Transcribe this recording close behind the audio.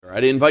All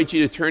right, I invite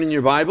you to turn in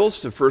your Bibles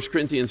to 1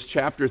 Corinthians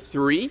chapter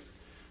 3.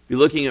 Be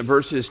looking at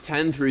verses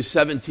 10 through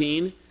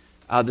 17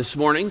 this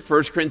morning.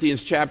 1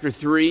 Corinthians chapter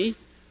 3,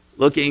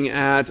 looking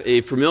at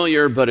a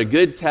familiar but a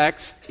good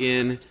text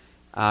in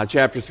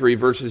chapter 3,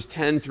 verses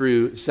 10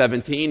 through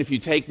 17. If you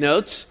take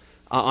notes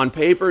on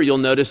paper, you'll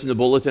notice in the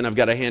bulletin I've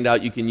got a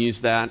handout. You can use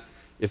that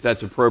if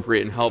that's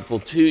appropriate and helpful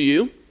to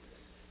you.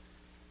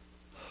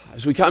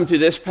 As we come to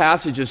this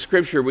passage of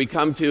Scripture, we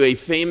come to a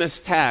famous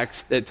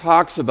text that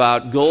talks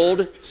about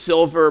gold,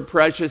 silver,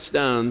 precious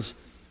stones,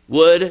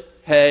 wood,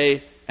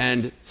 hay,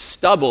 and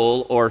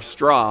stubble or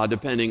straw,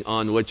 depending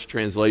on which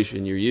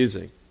translation you're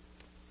using.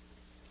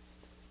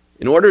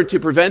 In order to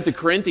prevent the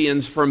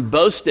Corinthians from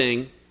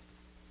boasting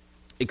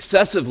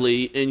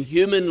excessively in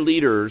human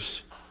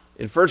leaders,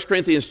 in 1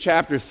 Corinthians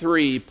chapter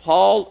 3,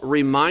 Paul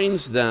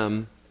reminds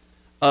them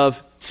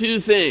of two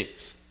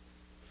things.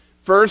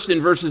 First, in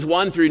verses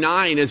 1 through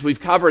 9, as we've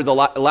covered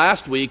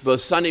last week,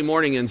 both Sunday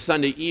morning and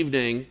Sunday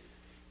evening,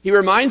 he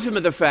reminds them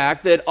of the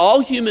fact that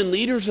all human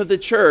leaders of the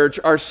church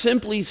are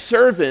simply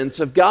servants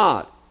of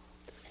God.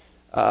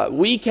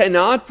 We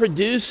cannot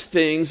produce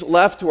things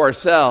left to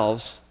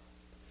ourselves.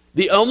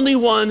 The only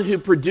one who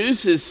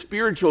produces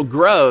spiritual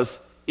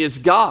growth is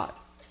God.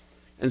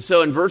 And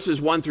so in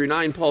verses 1 through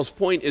 9, Paul's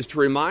point is to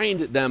remind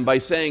them by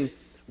saying,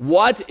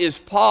 what is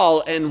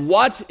Paul and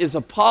what is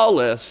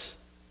Apollos?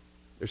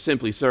 They're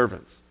simply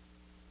servants.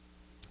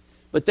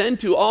 But then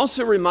to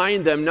also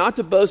remind them not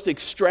to boast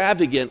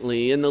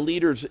extravagantly in the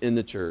leaders in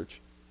the church.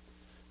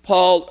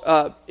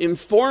 Paul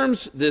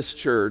informs this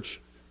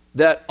church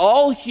that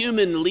all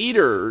human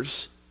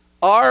leaders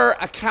are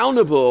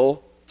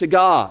accountable to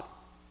God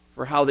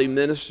for how they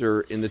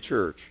minister in the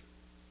church.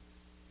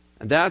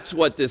 And that's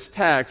what this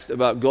text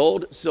about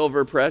gold,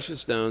 silver,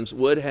 precious stones,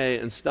 wood, hay,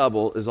 and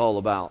stubble is all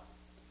about.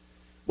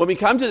 When we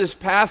come to this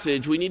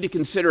passage, we need to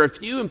consider a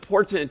few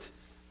important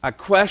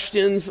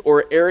questions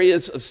or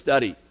areas of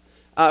study.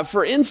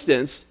 For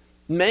instance,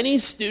 many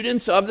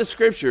students of the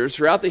Scriptures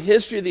throughout the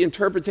history of the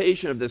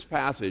interpretation of this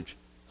passage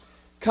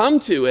come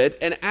to it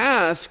and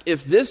ask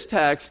if this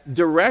text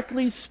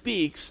directly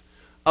speaks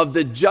of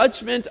the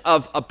judgment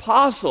of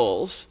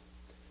apostles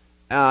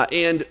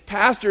and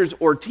pastors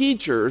or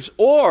teachers,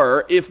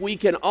 or if we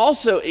can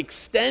also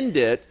extend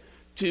it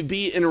to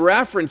be in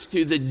reference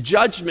to the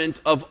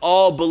judgment of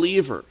all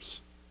believers.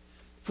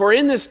 For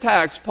in this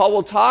text, Paul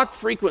will talk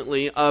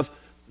frequently of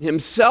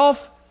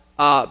himself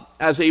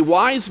as a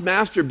wise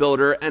master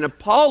builder and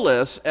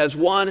Apollos as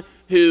one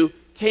who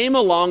came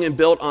along and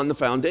built on the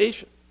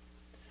foundation.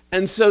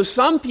 And so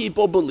some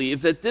people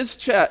believe that this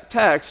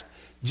text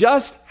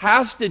just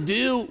has to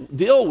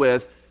deal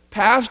with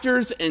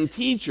pastors and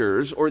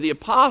teachers or the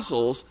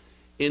apostles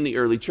in the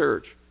early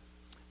church.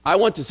 I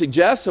want to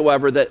suggest,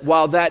 however, that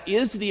while that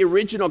is the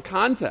original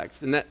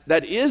context and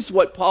that is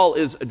what Paul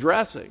is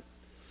addressing,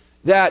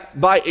 that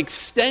by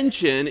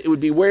extension, it would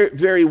be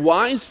very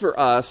wise for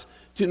us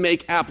to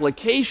make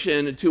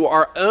application to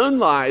our own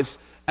lives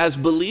as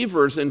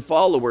believers and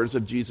followers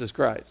of Jesus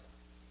Christ.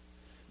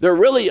 There are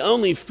really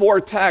only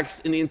 4 texts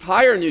in the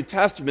entire New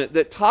Testament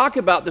that talk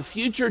about the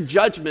future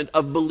judgment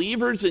of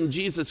believers in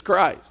Jesus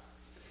Christ.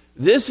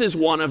 This is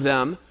one of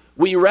them.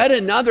 We read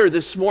another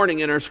this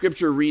morning in our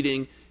scripture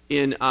reading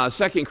in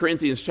 2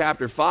 Corinthians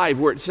chapter 5,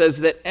 where it says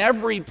that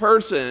every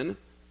person,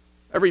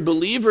 every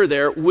believer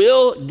there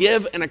will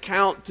give an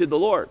account to the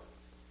Lord.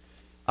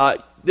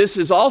 This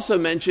is also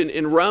mentioned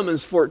in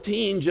Romans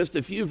 14, just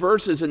a few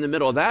verses in the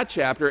middle of that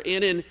chapter.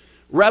 And in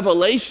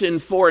Revelation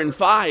 4 and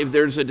 5,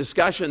 there's a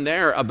discussion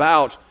there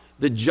about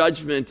the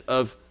judgment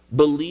of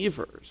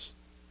believers.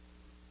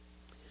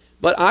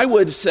 But I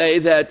would say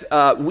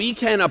that we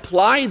can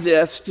apply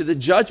this to the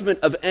judgment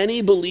of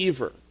any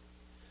believer.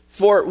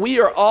 For we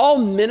are all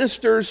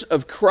ministers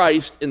of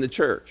Christ in the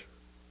church.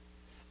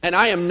 And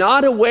I am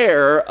not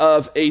aware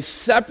of a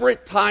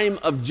separate time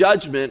of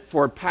judgment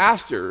for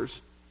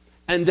pastors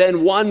and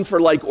then one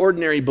for like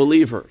ordinary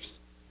believers.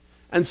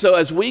 And so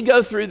as we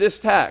go through this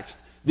text,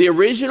 the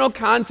original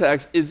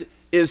context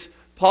is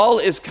Paul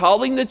is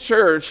calling the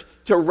church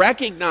to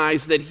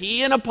recognize that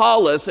he and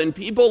Apollos and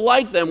people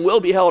like them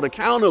will be held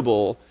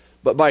accountable,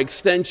 but by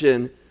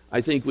extension, I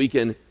think we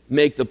can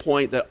make the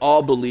point that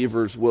all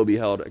believers will be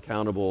held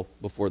accountable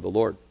before the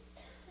Lord.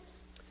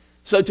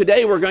 So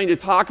today we're going to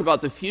talk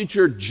about the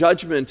future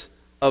judgment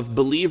of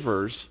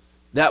believers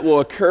that will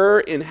occur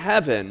in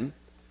heaven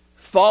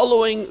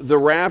following the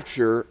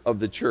rapture of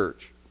the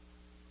church.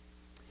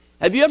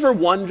 Have you ever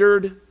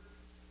wondered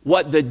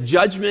what the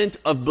judgment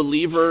of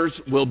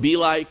believers will be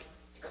like?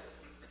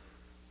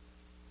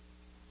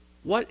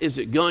 What is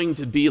it going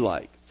to be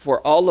like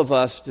for all of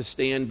us to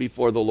stand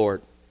before the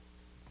Lord?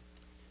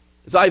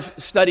 As I've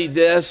studied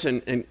this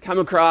and come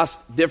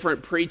across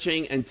different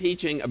preaching and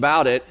teaching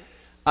about it,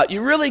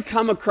 you really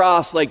come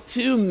across like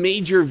 2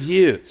 major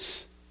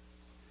views.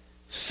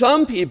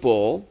 Some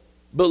people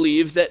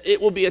believe that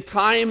it will be a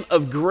time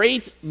of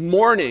great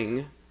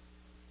mourning,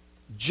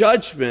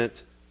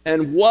 judgment,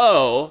 and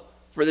woe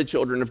for the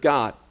children of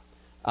God.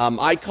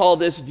 I call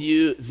this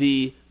view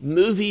the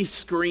movie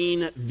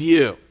screen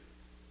view.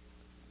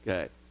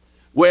 Okay,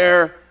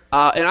 where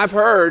and I've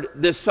heard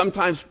this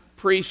sometimes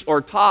preached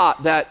or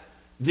taught that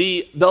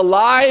the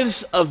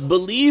lives of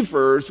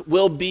believers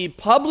will be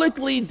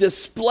publicly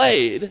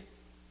displayed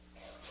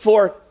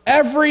for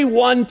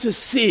everyone to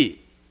see,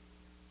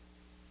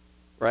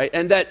 right?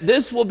 And that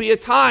this will be a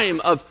time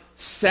of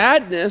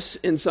sadness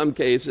in some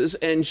cases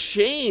and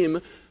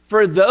shame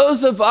for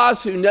those of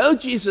us who know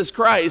Jesus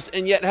Christ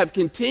and yet have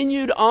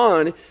continued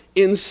on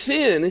in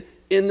sin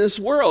in this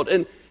world.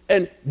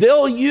 And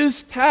they'll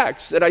use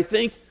texts that I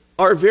think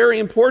are very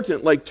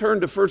important, like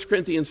turn to 1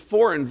 Corinthians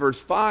 4 and verse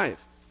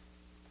 5.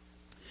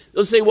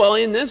 They'll say, well,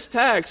 in this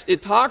text,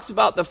 it talks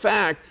about the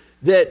fact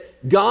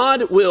that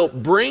God will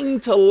bring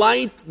to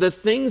light the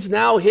things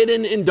now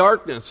hidden in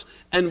darkness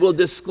and will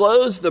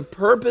disclose the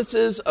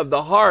purposes of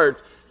the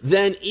heart.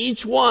 Then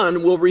each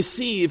one will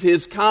receive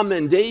his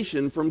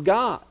commendation from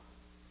God.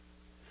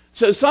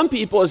 So some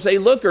people, as they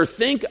look or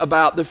think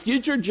about the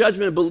future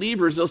judgment of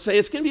believers, they'll say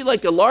it's going to be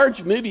like a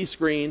large movie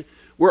screen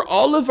where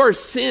all of our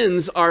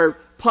sins are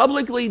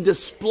publicly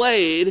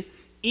displayed,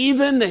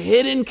 even the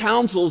hidden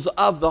counsels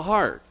of the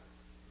heart.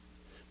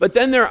 But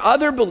then there are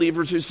other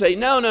believers who say,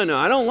 no,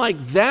 I don't like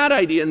that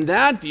idea and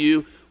that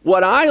view.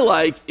 What I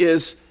like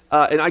is,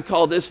 and I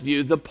call this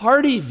view, the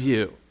party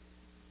view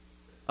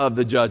of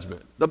the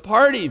judgment. The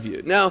party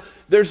view. Now,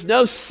 there's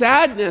no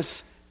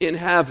sadness in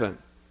heaven.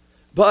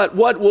 But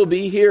what will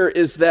be here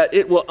is that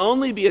it will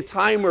only be a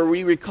time where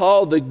we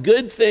recall the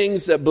good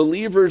things that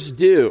believers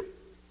do.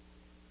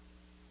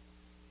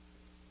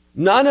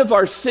 None of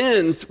our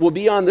sins will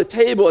be on the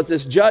table at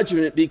this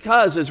judgment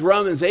because, as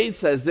Romans 8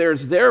 says,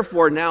 there's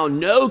therefore now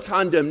no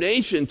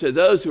condemnation to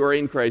those who are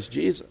in Christ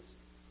Jesus.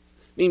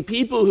 I mean,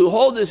 people who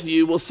hold this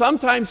view will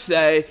sometimes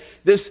say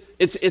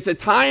it's a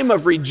time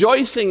of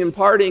rejoicing and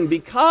partying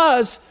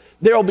because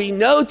there will be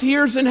no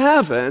tears in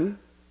heaven.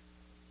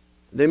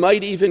 They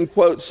might even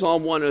quote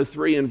Psalm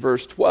 103 in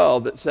verse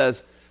 12 that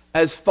says,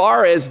 as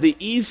far as the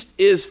east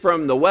is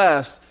from the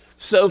west,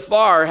 so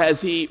far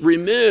has he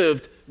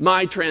removed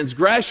my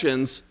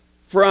transgressions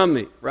from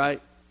me,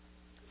 right?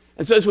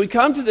 And so as we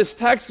come to this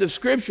text of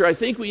Scripture, I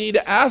think we need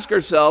to ask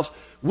ourselves,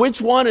 which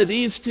one of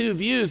these two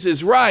views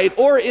is right,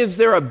 or is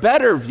there a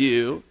better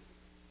view,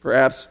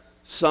 perhaps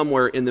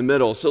somewhere in the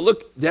middle? So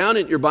look down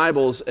at your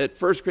Bibles at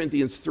 1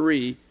 Corinthians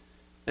 3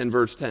 and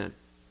verse 10.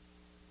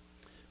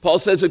 Paul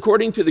says,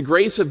 according to the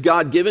grace of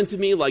God given to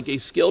me like a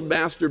skilled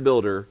master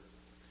builder,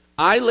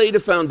 I laid a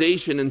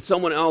foundation and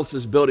someone else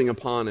is building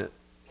upon it.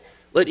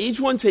 Let each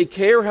one take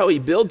care how he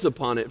builds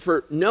upon it,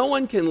 for no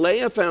one can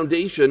lay a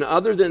foundation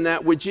other than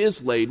that which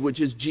is laid,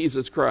 which is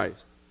Jesus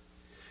Christ.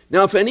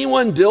 Now, if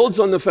anyone builds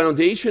on the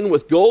foundation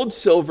with gold,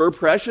 silver,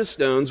 precious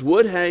stones,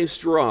 wood, hay,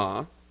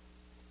 straw,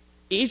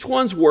 each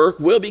one's work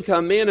will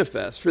become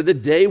manifest, for the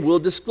day will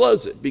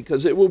disclose it,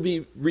 because it will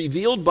be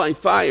revealed by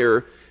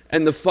fire,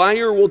 and the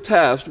fire will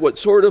test what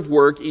sort of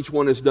work each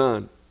one has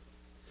done.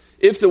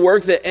 If the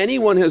work that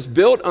anyone has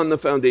built on the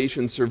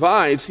foundation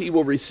survives, he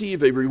will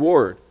receive a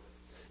reward.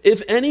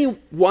 If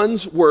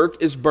anyone's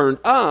work is burned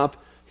up,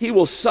 he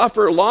will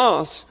suffer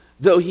loss,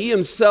 though he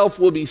himself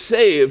will be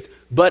saved,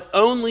 but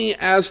only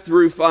as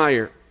through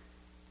fire.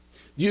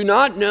 Do you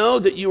not know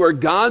that you are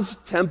God's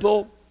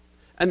temple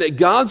and that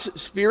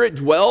God's Spirit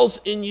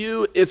dwells in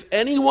you? If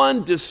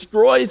anyone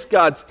destroys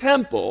God's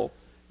temple,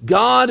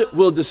 God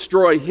will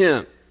destroy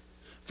him.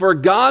 For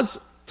God's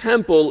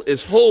temple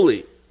is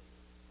holy,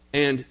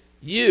 and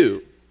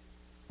you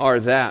are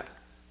that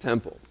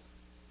temple.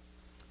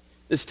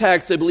 This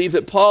text, I believe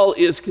that Paul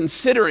is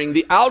considering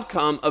the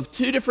outcome of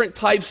two different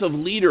types of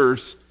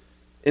leaders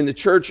in the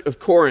church of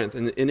Corinth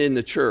and in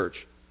the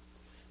church.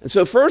 And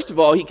so first of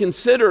all, he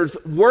considers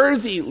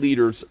worthy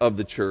leaders of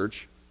the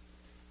church,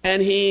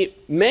 and he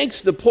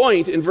makes the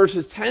point in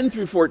verses 10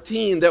 through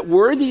 14 that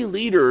worthy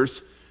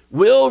leaders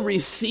will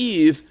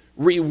receive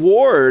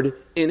reward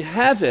in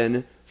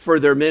heaven for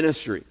their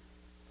ministry.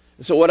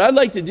 So what I'd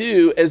like to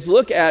do is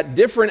look at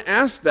different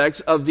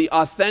aspects of the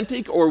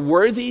authentic or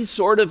worthy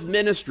sort of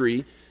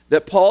ministry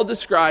that Paul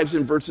describes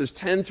in verses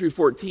 10 through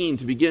 14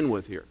 to begin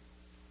with here.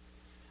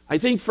 I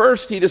think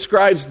first he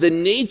describes the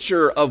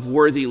nature of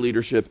worthy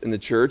leadership in the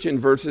church in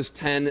verses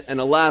 10 and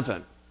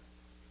 11.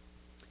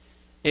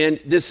 And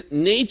this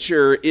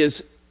nature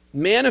is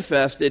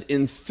manifested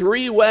in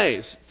three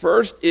ways.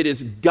 First, it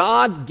is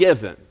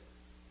God-given.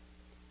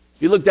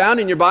 If you look down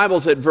in your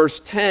Bibles at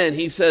verse 10,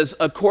 he says,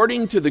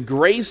 according to the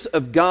grace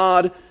of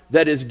God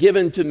that is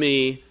given to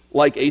me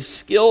like a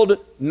skilled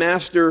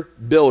master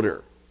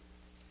builder.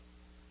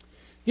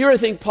 Here I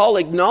think Paul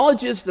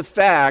acknowledges the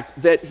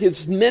fact that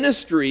his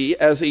ministry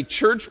as a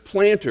church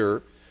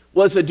planter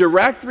was a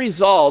direct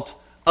result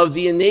of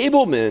the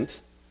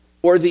enablement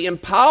or the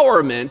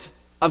empowerment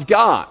of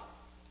God.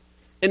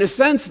 In a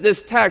sense,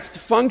 this text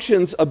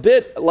functions a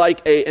bit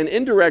like an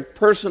indirect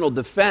personal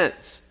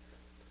defense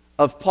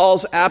of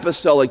Paul's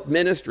apostolic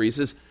ministry. He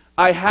says,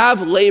 I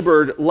have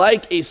labored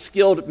like a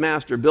skilled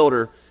master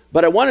builder,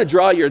 but I want to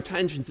draw your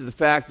attention to the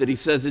fact that he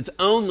says it's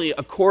only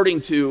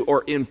according to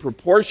or in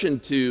proportion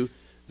to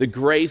the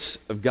grace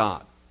of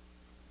God.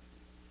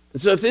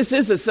 And so if this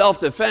is a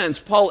self-defense,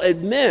 Paul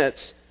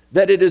admits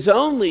that it is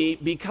only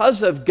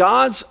because of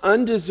God's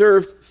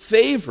undeserved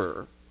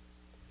favor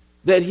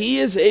that he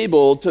is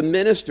able to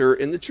minister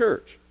in the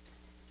church.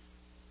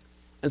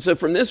 And so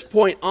from this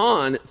point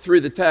on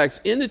through the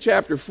text, into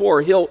chapter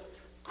 4, he'll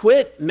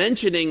quit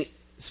mentioning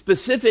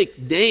specific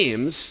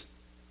names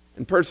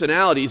and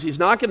personalities. He's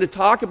not going to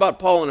talk about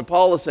Paul and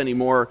Apollos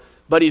anymore,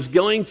 but he's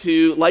going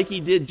to, like he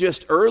did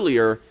just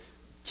earlier,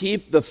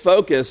 keep the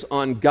focus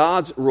on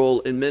God's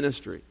role in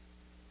ministry.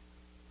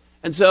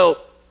 And so,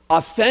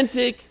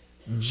 authentic,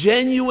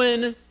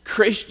 genuine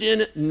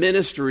Christian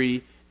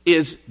ministry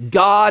is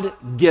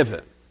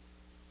God-given.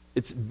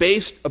 It's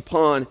based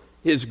upon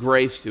his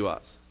grace to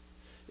us.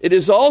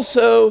 It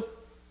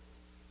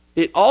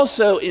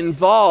also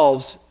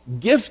involves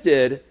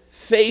gifted,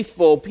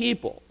 faithful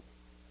people.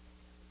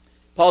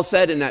 Paul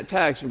said in that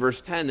text in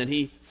verse 10 that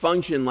he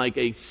functioned like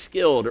a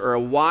skilled or a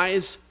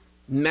wise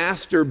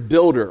master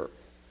builder,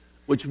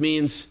 which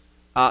means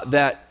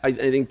that I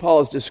think Paul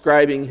is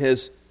describing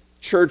his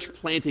church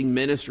planting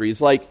ministries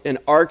like an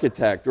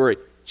architect or a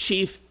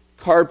chief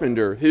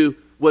carpenter who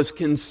was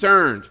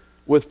concerned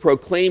with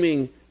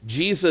proclaiming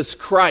Jesus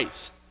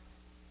Christ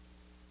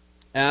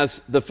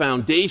as the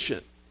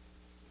foundation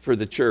for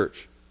the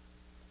church.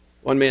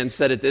 One man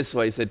said it this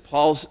way. He said,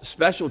 Paul's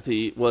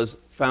specialty was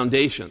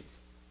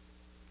foundations,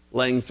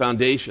 laying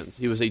foundations.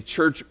 He was a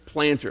church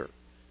planter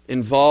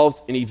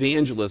involved in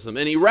evangelism.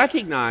 And he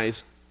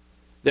recognized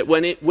that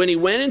when he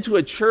went into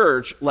a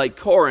church like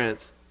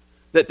Corinth,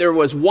 that there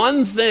was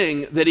one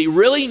thing that he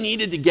really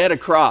needed to get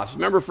across.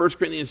 Remember 1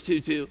 Corinthians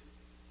 2:2?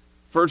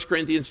 1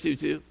 Corinthians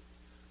 2:2?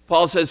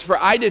 Paul says, "For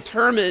I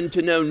determined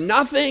to know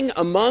nothing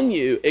among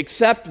you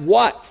except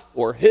what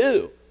or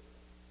who?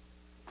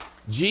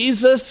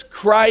 Jesus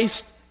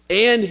Christ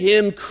and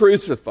him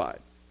crucified."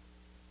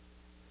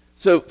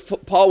 So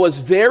Paul was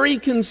very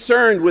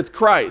concerned with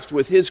Christ,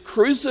 with his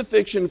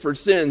crucifixion for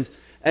sins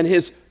and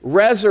his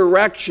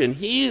resurrection.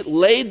 He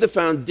laid the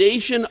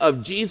foundation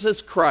of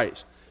Jesus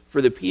Christ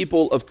for the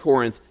people of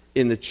Corinth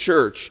in the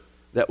church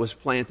that was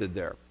planted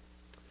there.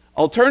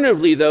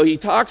 Alternatively, though, he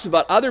talks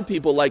about other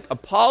people like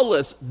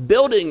Apollos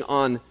building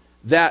on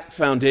that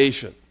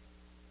foundation.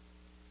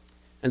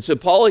 And so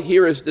Paul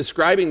here is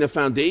describing the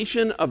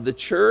foundation of the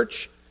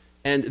church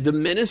and the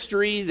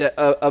ministry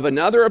of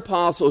another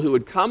apostle who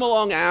would come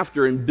along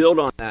after and build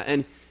on that.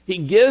 And he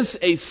gives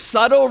a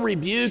subtle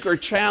rebuke or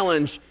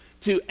challenge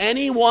to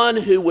anyone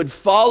who would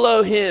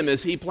follow him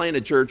as he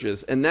planted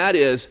churches. And that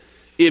is,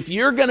 if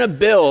you're going to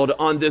build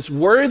on this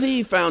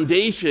worthy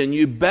foundation,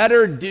 you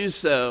better do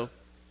so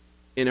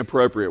in an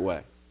appropriate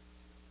way.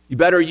 You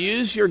better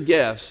use your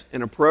gifts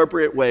in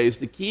appropriate ways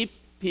to keep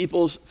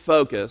people's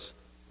focus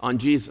on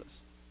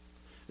Jesus.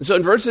 And so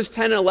in verses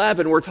 10 and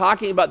 11, we're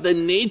talking about the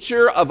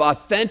nature of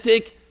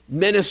authentic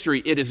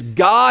ministry. It is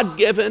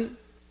God-given.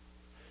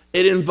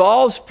 It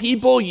involves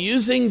people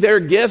using their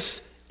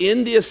gifts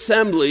in the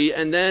assembly.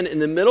 And then in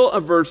the middle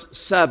of verse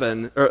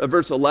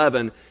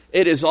 11,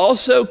 it is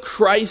also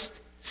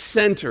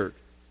Christ-centered.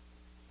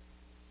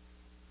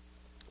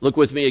 Look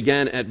with me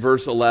again at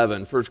verse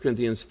 11, 1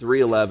 Corinthians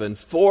 3:11.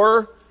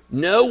 "For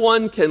no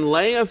one can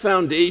lay a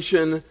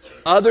foundation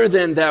other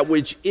than that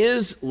which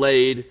is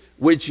laid,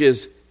 which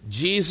is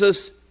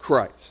Jesus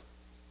Christ."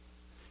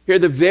 Here,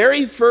 the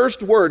very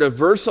first word of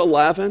verse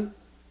 11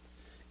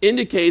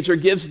 indicates or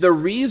gives the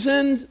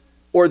reason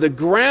or the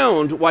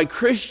ground why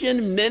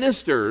Christian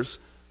ministers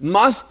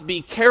must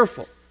be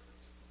careful.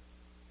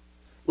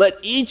 Let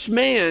each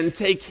man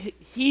take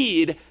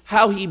heed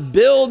how he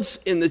builds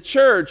in the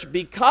church,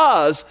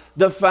 because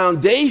the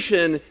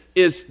foundation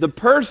is the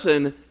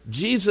person,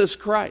 Jesus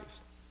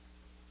Christ.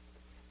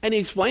 And he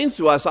explains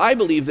to us, I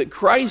believe, that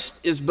Christ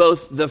is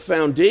both the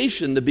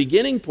foundation, the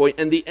beginning point,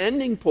 and the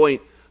ending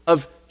point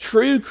of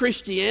true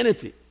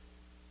Christianity.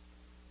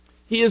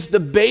 He is the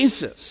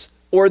basis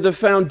or the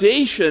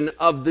foundation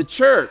of the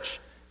church.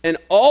 And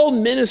all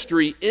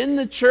ministry in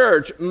the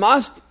church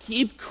must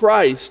keep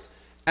Christ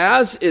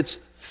as its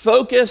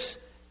focus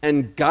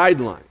and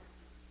guideline.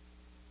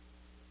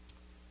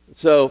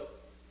 So,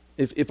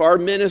 if our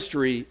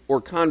ministry or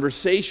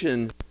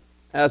conversation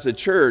as a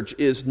church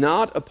is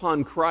not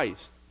upon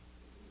Christ,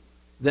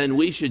 then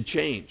we should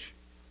change.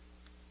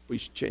 We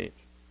should change.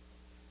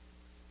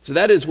 So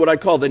that is what I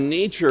call the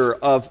nature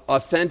of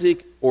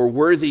authentic or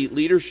worthy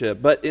leadership.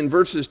 But in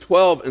verses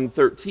 12 and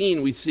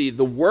 13, we see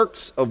the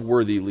works of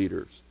worthy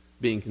leaders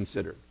being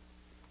considered.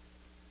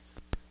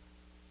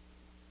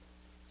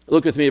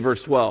 Look with me at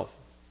verse 12.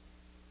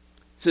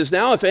 It says,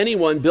 "Now if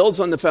anyone builds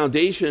on the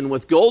foundation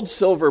with gold,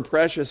 silver,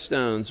 precious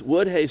stones,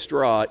 wood, hay,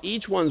 straw,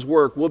 each one's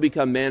work will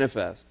become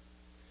manifest.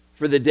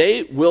 For the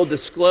day will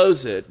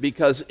disclose it,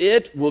 because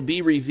it will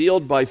be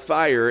revealed by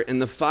fire,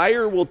 and the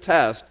fire will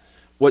test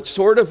what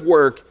sort of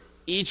work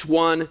each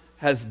one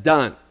has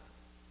done."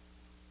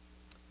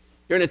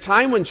 You're in a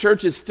time when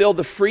churches feel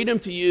the freedom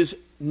to use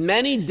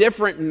many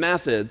different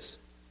methods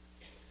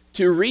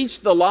to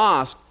reach the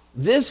lost.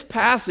 This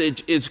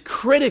passage is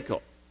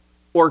critical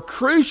or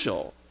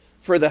crucial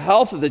for the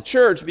health of the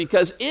church,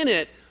 because in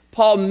it,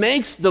 Paul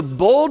makes the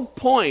bold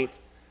point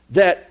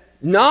that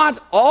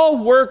not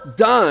all work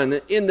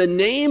done in the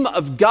name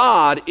of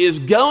God is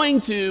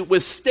going to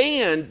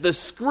withstand the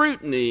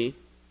scrutiny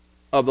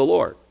of the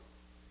Lord.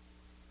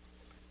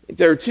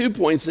 There are 2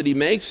 points that he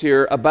makes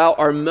here about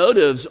our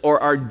motives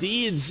or our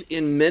deeds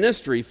in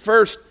ministry.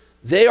 First,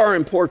 they are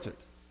important.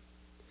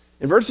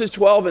 In verses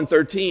 12 and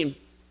 13,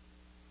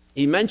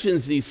 he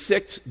mentions these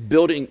 6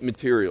 building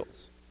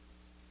materials.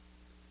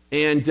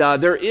 And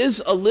there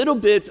is a little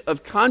bit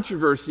of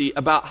controversy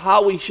about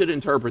how we should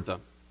interpret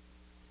them.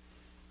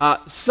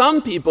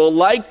 Some people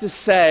like to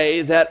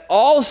say that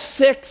all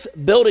 6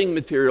 building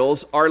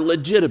materials are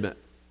legitimate.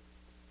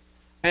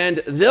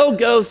 And they'll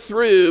go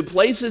through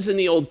places in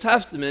the Old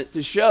Testament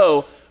to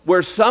show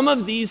where some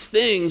of these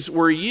things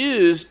were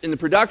used in the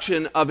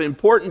production of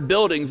important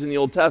buildings in the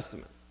Old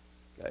Testament.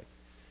 Okay.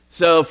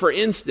 So, for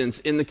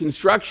instance, in the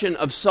construction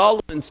of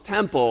Solomon's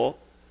temple,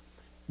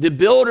 the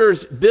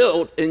builders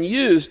built and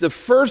used the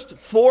first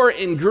 4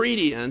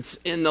 ingredients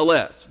in the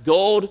list: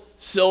 gold,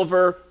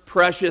 silver,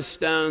 precious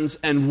stones,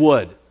 and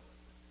wood.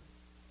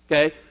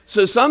 Okay?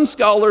 So some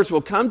scholars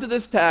will come to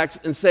this text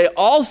and say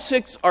all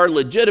 6 are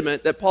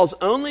legitimate, that Paul's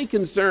only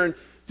concerned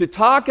to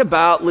talk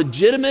about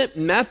legitimate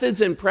methods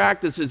and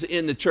practices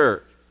in the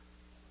church.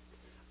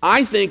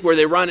 I think where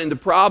they run into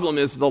problem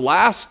is the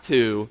last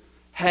 2,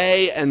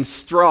 hay and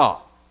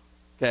straw.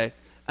 Okay?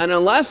 And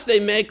unless they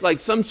make like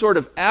some sort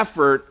of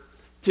effort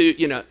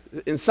to,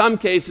 in some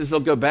cases they'll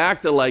go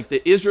back to like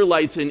the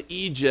Israelites in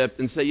Egypt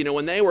and say,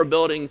 when they were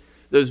building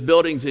those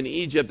buildings in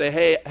Egypt,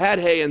 they had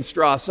hay and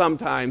straw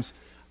sometimes,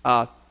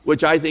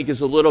 which I think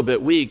is a little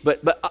bit weak.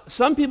 But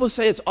some people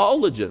say it's all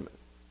legitimate.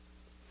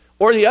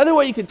 Or the other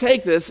way you could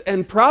take this,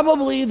 and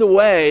probably the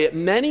way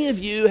many of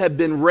you have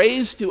been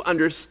raised to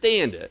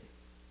understand it,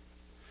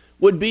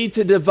 would be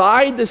to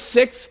divide the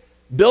 6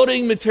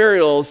 building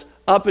materials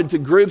up into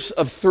groups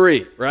of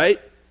 3, right?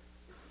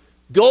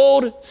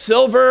 Gold,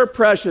 silver,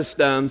 precious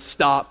stones,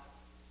 stop.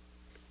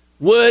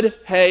 Wood,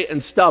 hay,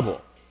 and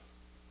stubble.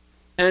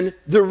 And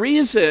the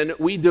reason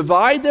we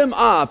divide them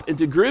up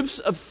into groups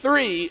of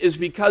 3 is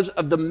because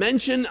of the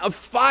mention of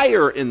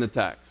fire in the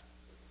text.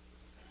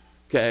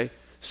 Okay?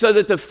 So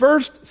that the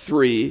first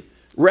 3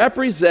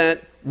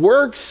 represent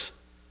works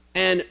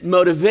and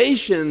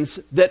motivations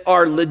that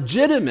are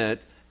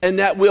legitimate and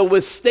that will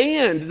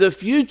withstand the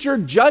future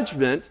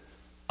judgment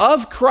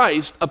of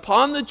Christ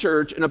upon the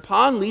church and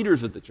upon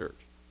leaders of the church.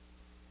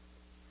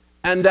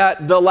 And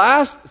that the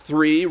last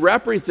 3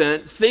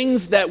 represent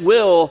things that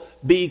will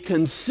be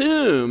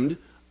consumed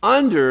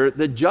under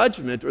the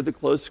judgment or the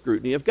close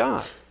scrutiny of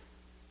God.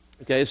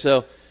 Okay,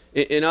 so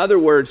in other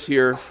words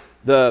here,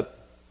 the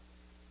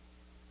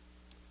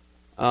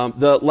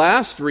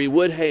last 3,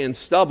 wood, hay, and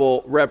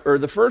stubble, or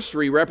the first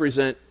 3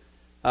 represent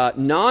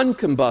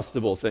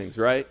non-combustible things,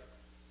 right?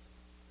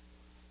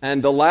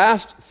 And the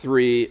last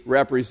 3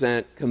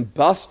 represent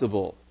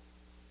combustible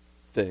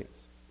things.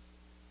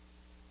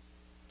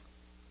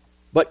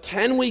 But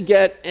can we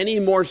get any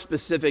more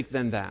specific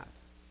than that?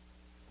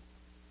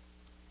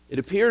 It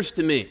appears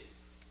to me,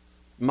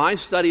 my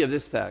study of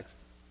this text,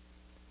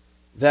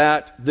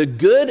 that the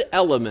good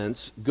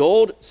elements,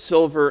 gold,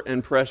 silver,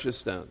 and precious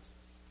stones,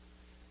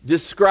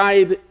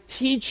 describe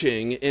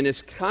teaching in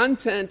its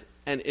content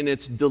and in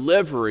its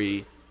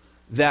delivery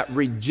that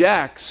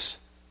rejects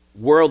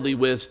worldly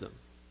wisdom.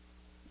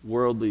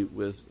 Worldly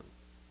wisdom.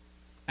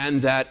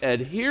 And that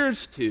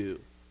adheres to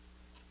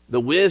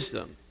the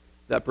wisdom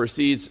that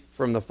proceeds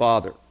from the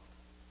Father.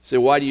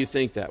 So why do you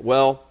think that?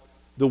 Well,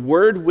 the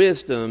word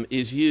wisdom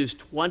is used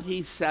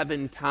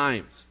 27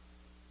 times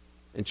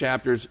in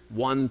chapters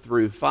 1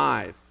 through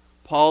 5.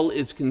 Paul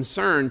is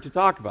concerned to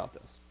talk about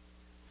this.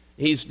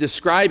 He's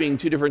describing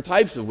 2 different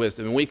types of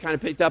wisdom, and we kind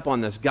of picked up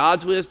on this: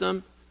 God's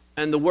wisdom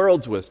and the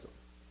world's wisdom.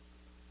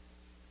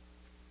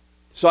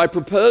 So I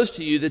propose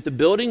to you that the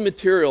building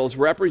materials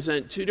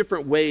represent 2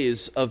 different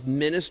ways of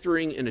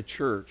ministering in a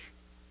church.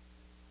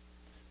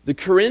 The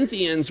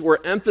Corinthians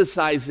were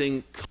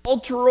emphasizing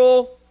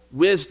cultural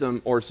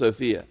wisdom, or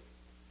Sophia.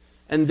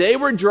 And they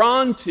were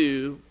drawn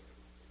to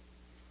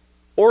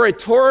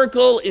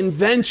oratorical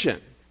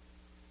invention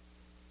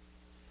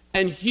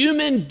and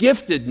human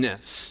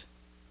giftedness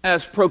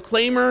as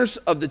proclaimers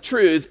of the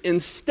truth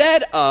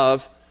instead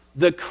of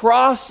the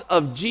cross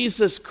of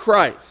Jesus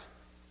Christ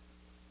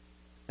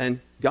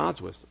and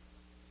God's wisdom.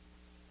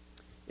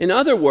 In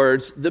other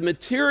words, the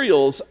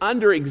materials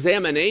under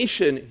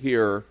examination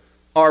here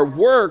are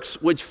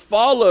works which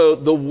follow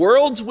the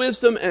world's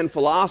wisdom and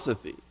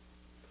philosophy,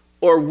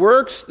 or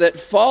works that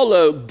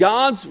follow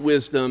God's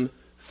wisdom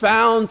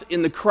found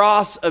in the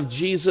cross of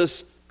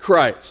Jesus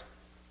Christ.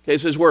 Okay,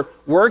 so as we're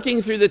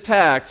working through the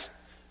text,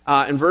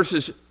 in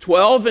verses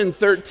 12 and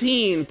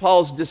 13,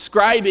 Paul's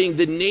describing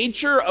the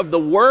nature of the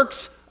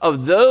works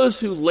of those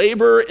who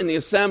labor in the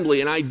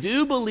assembly. And I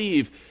do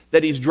believe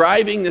that he's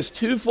driving this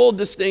twofold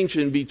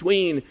distinction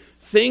between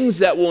things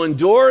that will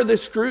endure the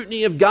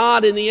scrutiny of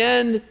God in the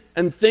end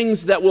and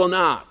things that will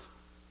not.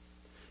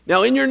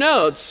 Now, in your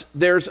notes,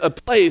 there's a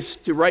place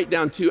to write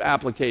down 2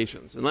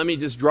 applications. And let me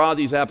just draw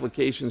these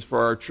applications for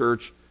our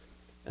church,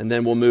 and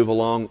then we'll move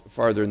along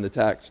farther in the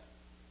text.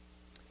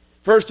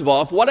 First of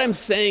all, if what I'm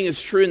saying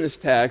is true in this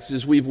text,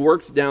 as we've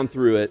worked down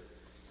through it,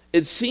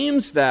 it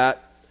seems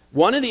that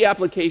one of the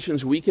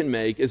applications we can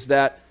make is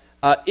that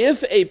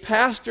if a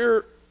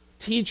pastor,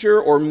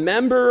 teacher, or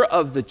member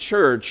of the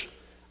church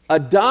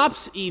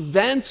adopts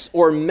events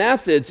or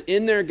methods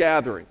in their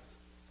gatherings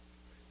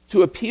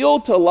to appeal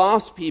to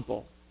lost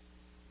people,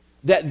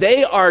 that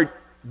they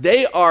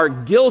are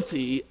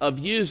guilty of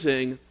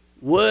using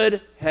wood,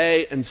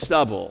 hay, and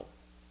stubble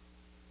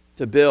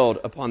to build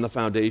upon the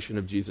foundation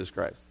of Jesus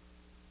Christ.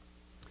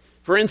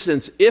 For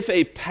instance, if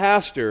a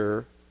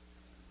pastor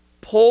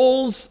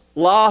polls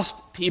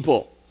lost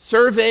people,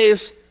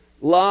 surveys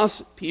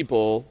lost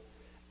people,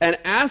 and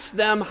asks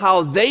them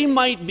how they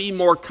might be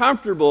more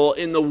comfortable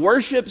in the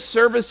worship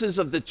services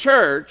of the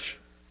church,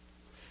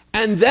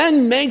 and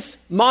then makes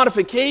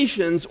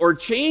modifications or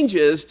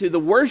changes to the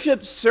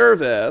worship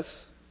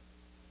service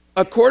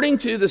according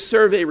to the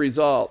survey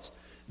results,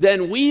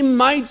 then we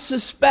might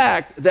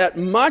suspect that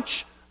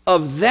much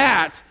of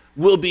that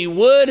will be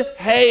wood,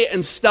 hay,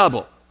 and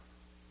stubble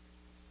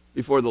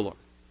before the Lord.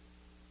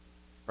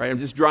 Right? I'm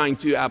just drawing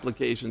 2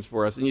 applications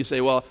for us. And you say,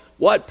 well,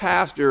 what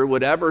pastor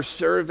would ever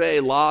survey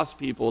lost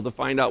people to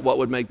find out what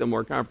would make them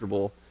more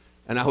comfortable?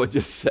 And I would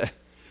just say,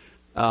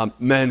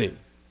 many.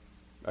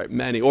 Right?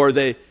 Many. Or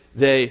they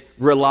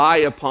rely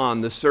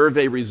upon the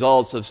survey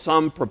results of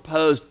some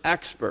proposed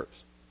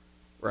experts,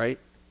 right?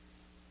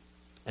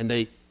 And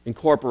they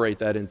incorporate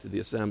that into the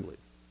assembly.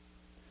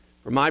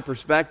 From my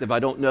perspective, I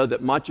don't know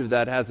that much of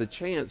that has a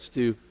chance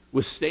to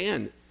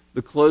withstand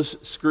the close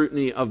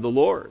scrutiny of the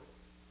Lord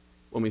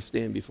when we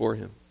stand before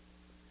Him.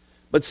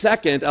 But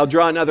second, I'll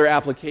draw another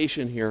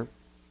application here.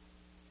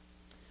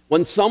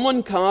 When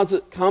someone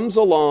comes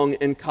along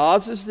and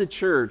causes the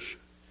church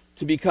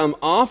to become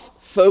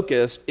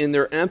off-focused in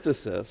their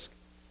emphasis,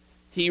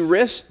 he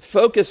risks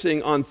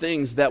focusing on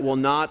things that will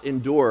not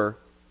endure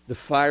the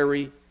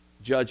fiery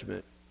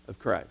judgment of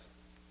Christ.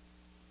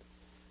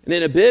 And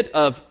in a bit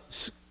of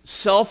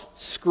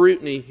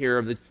self-scrutiny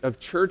here of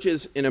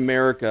churches in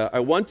America, I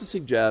want to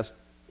suggest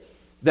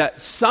that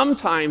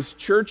sometimes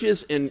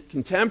churches in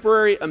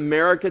contemporary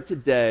America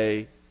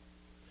today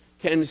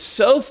can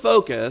so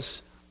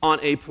focus on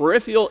a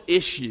peripheral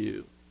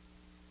issue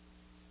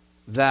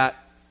that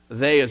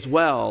they as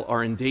well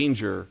are in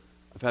danger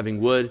of having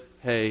wood,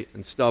 hay,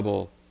 and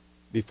stubble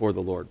before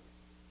the Lord.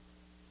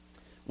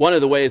 One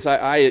of the ways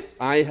I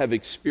have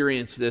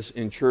experienced this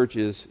in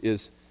churches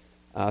is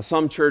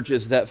some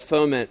churches that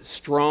foment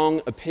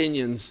strong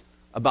opinions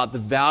about the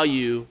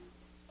value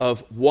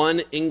of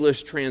one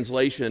English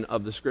translation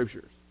of the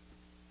Scriptures.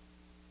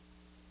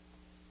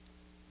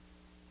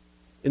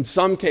 In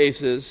some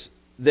cases,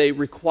 they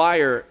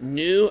require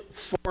new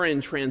foreign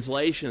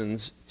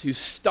translations to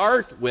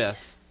start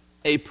with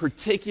a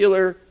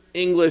particular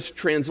English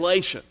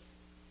translation.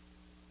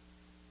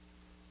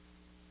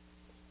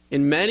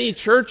 In many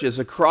churches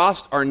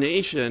across our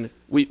nation,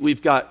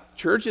 we've got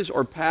churches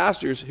or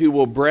pastors who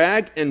will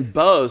brag and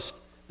boast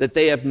that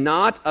they have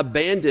not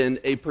abandoned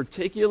a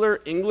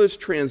particular English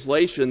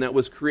translation that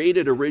was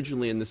created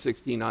originally in the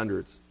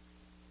 1600s.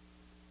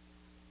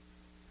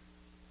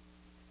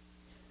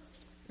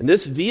 And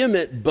this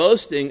vehement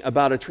boasting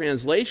about a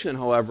translation,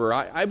 however,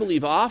 I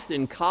believe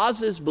often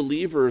causes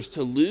believers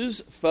to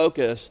lose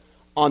focus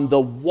on the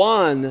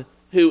one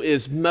who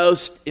is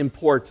most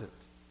important.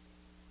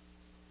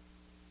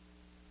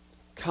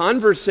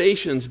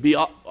 Conversations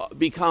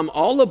become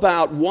all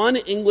about one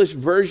English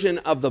version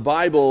of the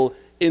Bible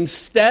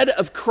instead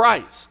of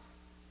Christ.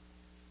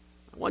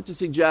 I want to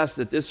suggest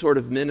that this sort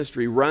of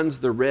ministry runs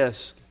the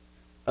risk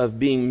of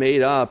being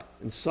made up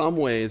in some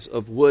ways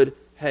of wood,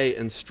 hay,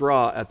 and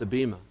straw at the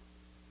bema.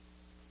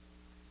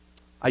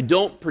 I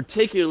don't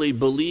particularly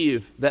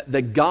believe that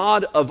the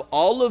God of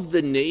all of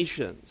the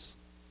nations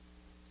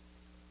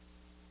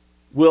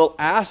will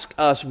ask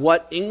us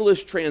what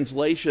English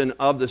translation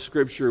of the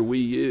Scripture we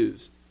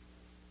used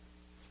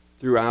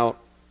throughout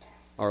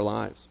our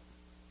lives.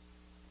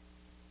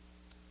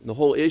 And the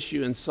whole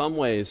issue, in some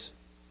ways,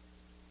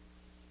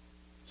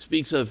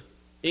 speaks of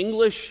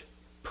English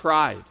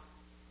pride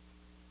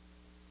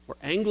or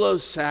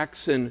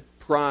Anglo-Saxon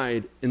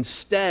pride.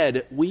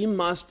 Instead, we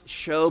must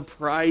show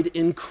pride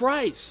in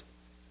Christ.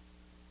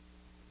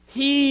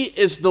 He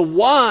is the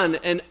one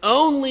and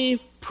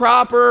only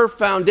proper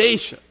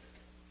foundation.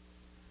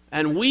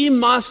 And we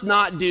must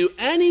not do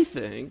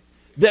anything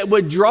that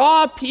would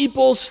draw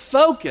people's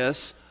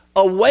focus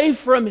away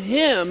from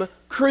Him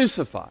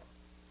crucified.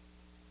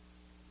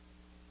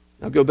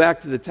 Now go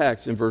back to the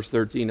text in verse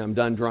 13. I'm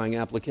done drawing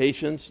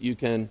applications. You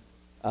can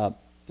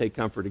take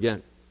comfort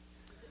again.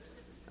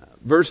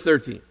 Verse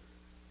 13.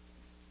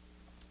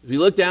 As we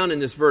look down in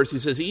this verse, he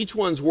says, each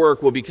one's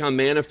work will become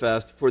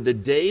manifest, for the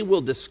day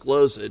will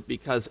disclose it,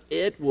 because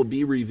it will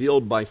be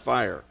revealed by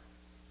fire.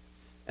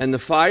 And the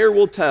fire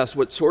will test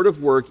what sort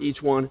of work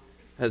each one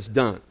has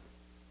done.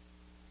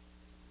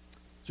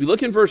 So we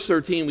look in verse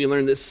 13, we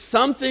learn that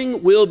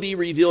something will be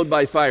revealed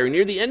by fire.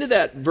 Near the end of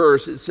that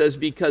verse, it says,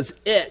 because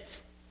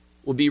it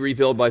will be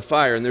revealed by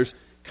fire. And there's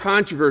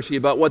controversy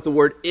about what the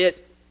word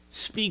it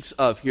speaks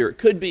of here. It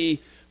could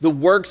be the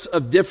works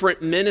of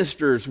different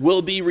ministers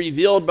will be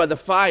revealed by the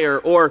fire,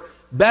 or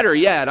better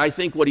yet, I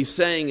think what he's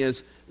saying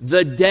is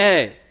the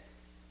day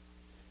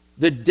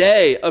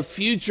of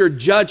future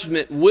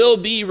judgment will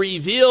be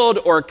revealed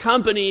or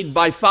accompanied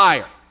by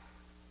fire.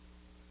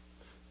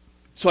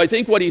 So I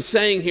think what he's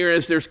saying here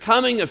is there's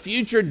coming a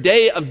future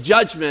day of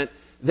judgment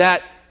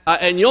that,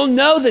 and you'll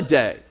know the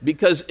day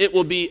because it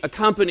will be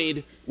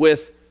accompanied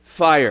with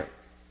fire.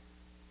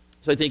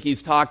 So I think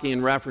he's talking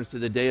in reference to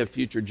the day of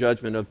future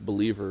judgment of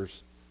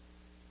believers.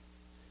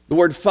 The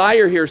word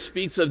fire here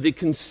speaks of the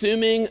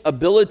consuming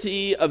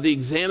ability of the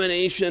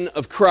examination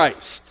of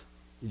Christ.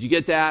 Did you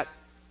get that?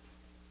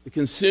 The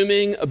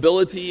consuming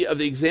ability of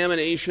the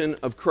examination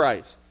of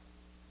Christ.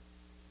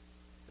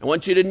 I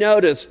want you to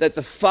notice that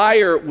the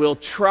fire will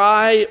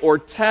try or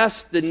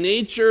test the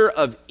nature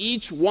of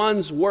each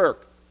one's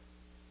work.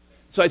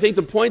 So I think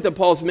the point that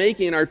Paul's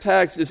making in our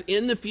text is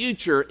in the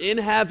future, in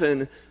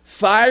heaven,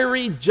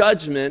 fiery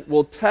judgment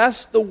will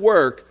test the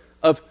work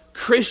of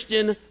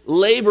Christian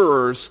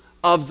laborers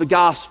of the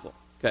gospel.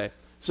 Okay.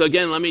 So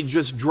again, let me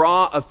just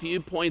draw a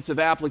few points of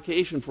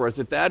application for us.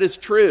 If that is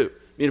true,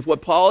 if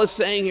what Paul is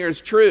saying here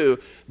is true,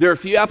 there are a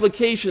few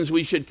applications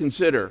we should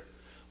consider.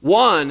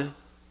 One,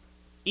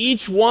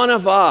 each one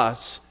of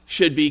us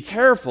should be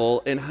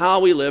careful in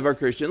how we live our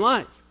Christian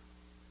life.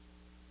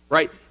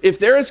 Right? If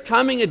there is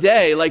coming a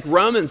day, like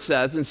Romans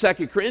says, and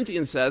 2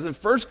 Corinthians says, and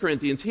 1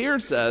 Corinthians here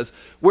says,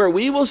 where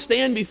we will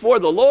stand before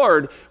the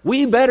Lord,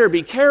 we better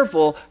be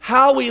careful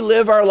how we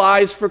live our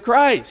lives for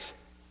Christ.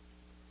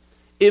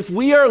 If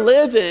we are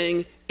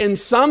living in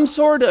some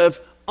sort of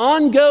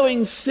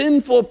ongoing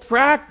sinful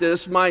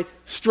practice, my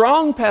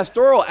strong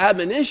pastoral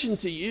admonition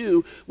to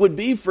you would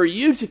be for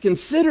you to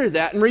consider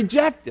that and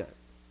reject it.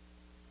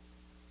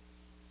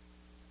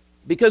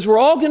 Because we're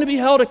all going to be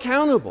held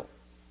accountable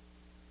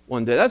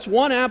one day. That's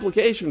one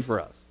application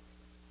for us.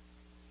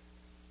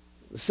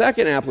 The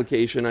second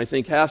application, I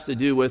think, has to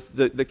do with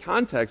the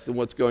context of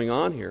what's going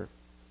on here.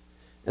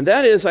 And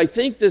that is, I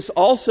think this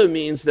also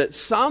means that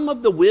some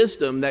of the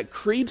wisdom that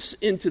creeps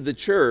into the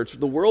church,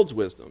 the world's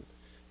wisdom,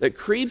 that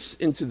creeps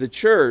into the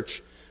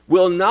church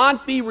will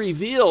not be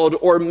revealed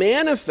or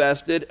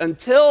manifested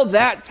until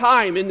that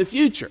time in the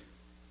future.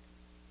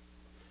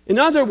 In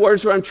other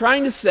words, what I'm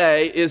trying to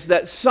say is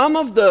that some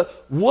of the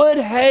wood,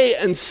 hay,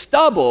 and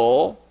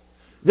stubble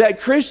that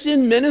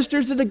Christian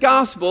ministers of the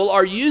gospel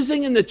are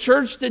using in the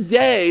church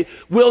today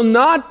will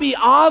not be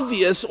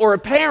obvious or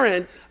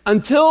apparent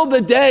until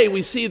the day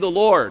we see the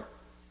Lord.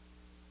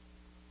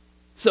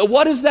 So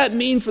what does that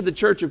mean for the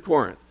church of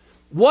Corinth?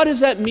 What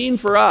does that mean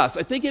for us?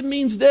 I think it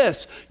means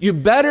this: you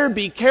better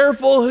be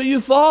careful who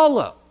you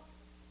follow.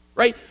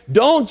 Right?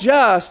 Don't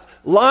just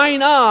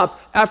line up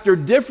after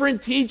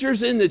different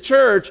teachers in the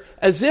church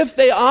as if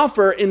they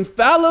offer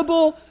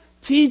infallible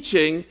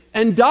teaching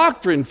and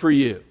doctrine for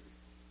you.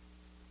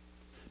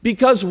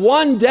 Because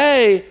one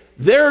day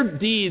their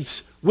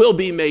deeds will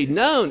be made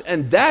known,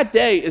 and that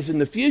day is in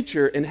the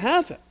future in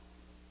heaven.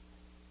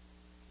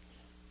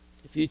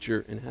 The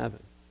future in heaven.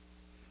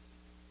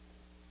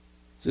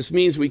 So this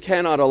means we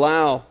cannot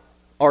allow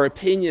our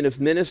opinion of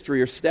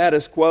ministry or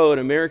status quo in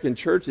American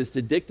churches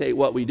to dictate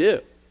what we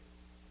do.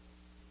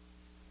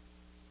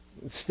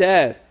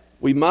 Instead,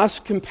 we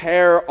must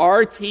compare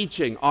our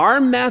teaching,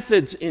 our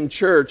methods in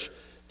church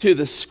to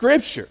the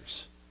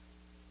Scriptures.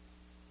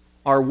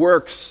 Our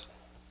works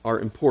are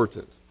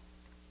important.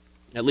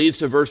 It leads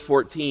to verse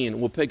 14.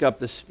 We'll pick up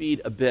the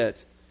speed a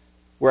bit,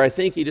 where I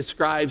think he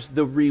describes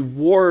the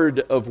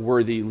reward of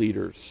worthy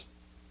leaders.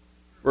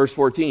 Verse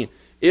 14.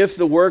 If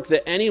the work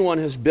that anyone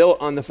has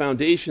built on the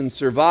foundation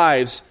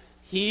survives,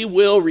 he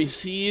will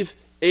receive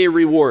a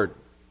reward.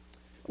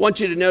 I want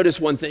you to notice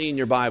one thing in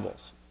your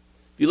Bibles.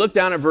 If you look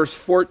down at verse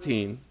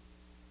 14,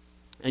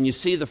 and you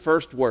see the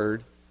first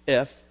word,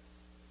 if,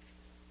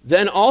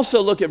 then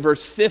also look at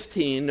verse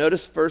 15.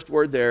 Notice the first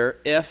word there,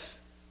 if,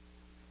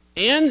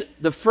 and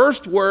the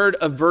first word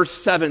of verse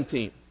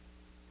 17,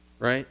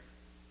 right?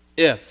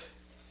 If.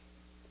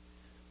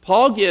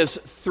 Paul gives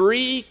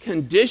three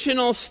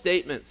conditional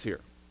statements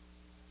here.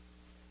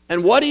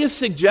 And what he is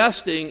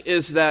suggesting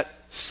is that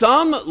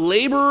some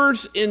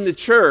laborers in the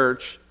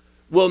church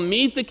will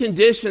meet the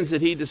conditions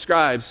that he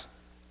describes,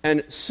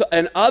 and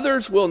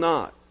others will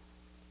not.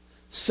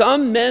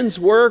 Some men's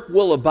work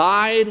will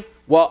abide,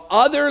 while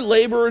other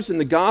laborers in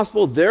the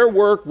gospel, their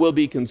work will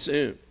be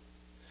consumed.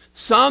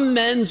 Some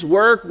men's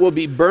work will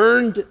be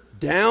burned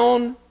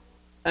down,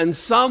 and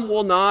some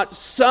will not.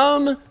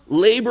 Some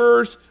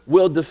laborers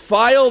will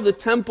defile the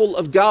temple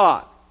of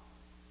God,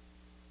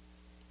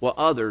 while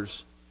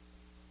others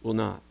will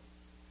not.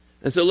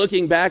 And so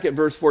looking back at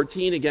verse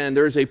 14 again,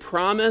 there's a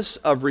promise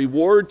of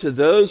reward to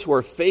those who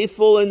are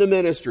faithful in the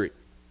ministry.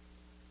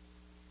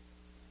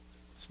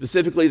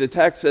 Specifically, the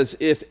text says,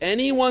 if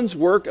anyone's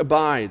work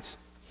abides,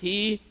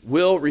 he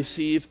will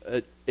receive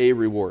a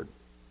reward.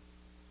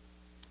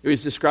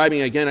 He's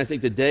describing, again, I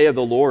think, the day of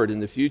the Lord in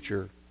the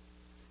future,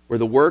 where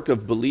the work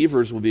of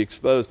believers will be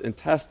exposed and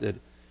tested,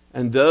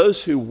 and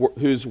those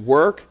whose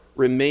work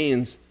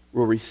remains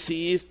will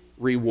receive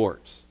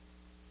rewards.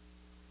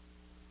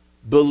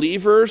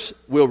 Believers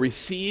will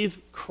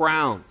receive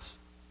crowns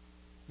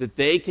that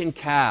they can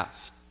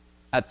cast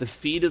at the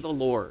feet of the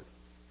Lord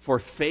for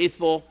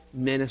faithful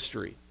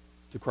ministry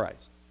to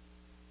Christ.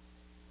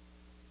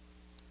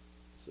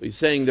 So he's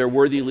saying their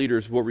worthy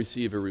leaders will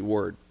receive a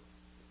reward.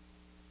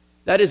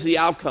 That is the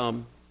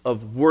outcome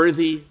of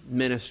worthy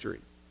ministry.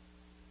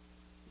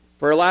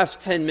 For our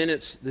last 10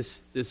 minutes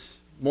this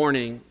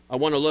morning, I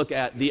want to look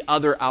at the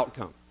other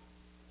outcome.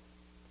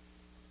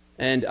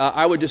 And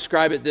I would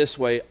describe it this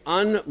way.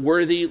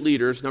 Unworthy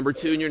leaders, number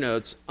 2 in your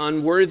notes,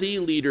 unworthy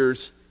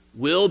leaders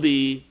will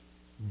be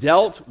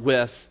dealt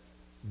with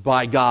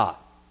by God.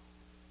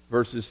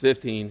 Verses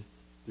 15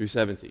 through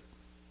 17.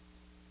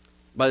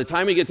 By the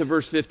time we get to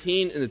verse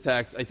 15 in the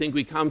text, I think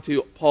we come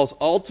to Paul's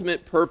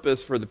ultimate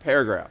purpose for the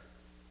paragraph.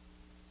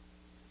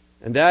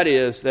 And that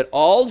is that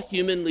all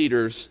human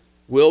leaders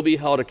will be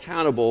held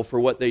accountable for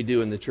what they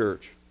do in the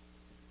church.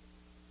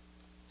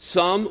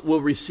 Some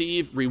will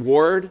receive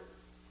reward,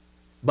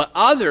 but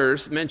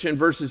others, mentioned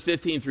verses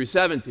 15 through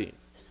 17,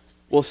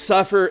 will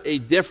suffer a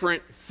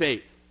different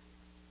fate.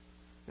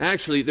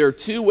 Actually, there are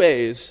 2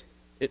 ways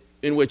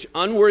in which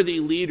unworthy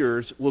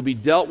leaders will be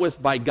dealt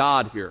with by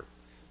God here.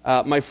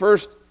 My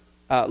first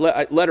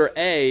letter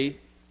A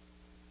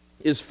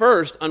is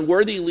first,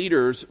 unworthy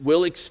leaders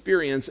will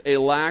experience a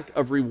lack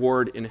of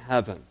reward in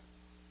heaven.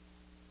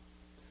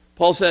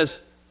 Paul says,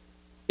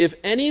 if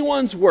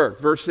anyone's work,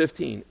 verse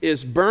 15,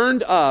 is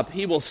burned up,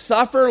 he will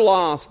suffer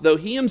loss, though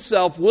he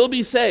himself will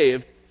be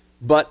saved,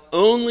 but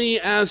only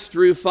as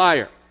through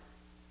fire.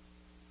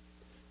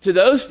 To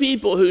those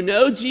people who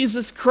know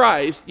Jesus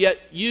Christ, yet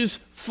use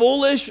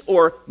foolish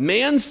or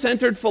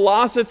man-centered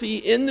philosophy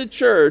in the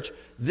church,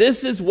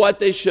 this is what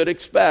they should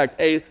expect,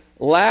 a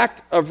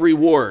lack of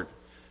reward.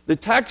 The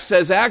text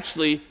says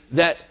actually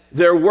that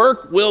their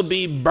work will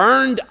be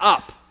burned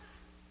up,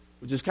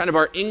 which is kind of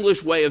our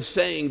English way of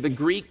saying the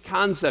Greek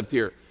concept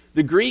here.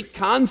 The Greek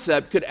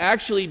concept could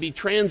actually be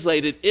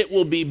translated, it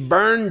will be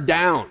burned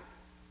down.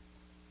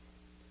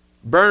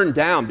 Burned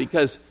down,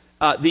 because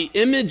the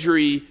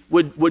imagery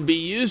would be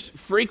used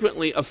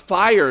frequently of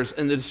fires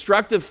and the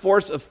destructive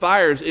force of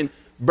fires in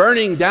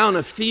burning down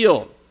a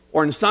field,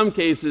 or in some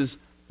cases,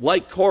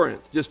 like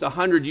Corinth, just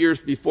 100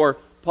 years before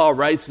Paul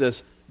writes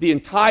this, the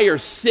entire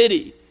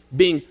city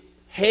being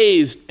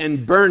hazed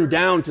and burned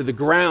down to the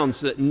ground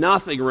so that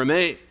nothing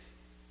remains.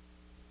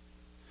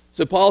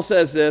 So Paul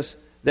says this,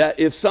 that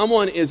if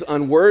someone is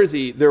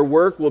unworthy, their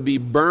work will be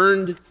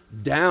burned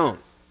down,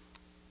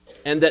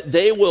 and that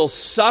they will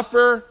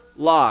suffer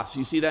loss.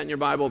 You see that in your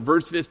Bible?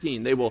 Verse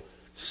 15, they will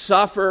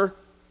suffer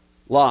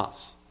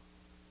loss.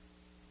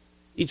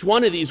 Each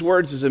one of these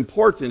words is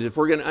important if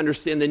we're going to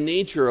understand the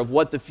nature of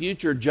what the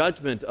future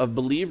judgment of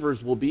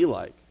believers will be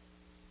like.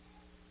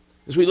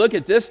 As we look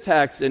at this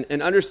text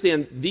and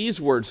understand these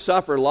words,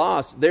 suffer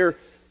loss, they're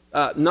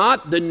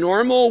not the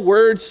normal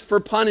words for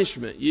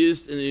punishment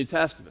used in the New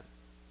Testament.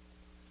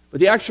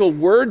 But the actual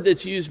word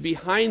that's used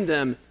behind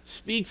them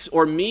speaks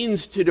or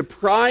means to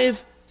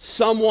deprive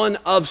someone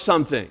of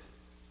something.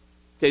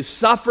 Okay,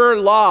 suffer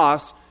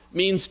loss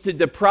means to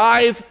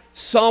deprive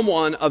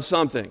someone of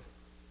something.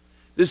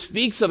 This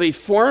speaks of a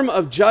form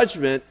of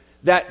judgment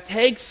that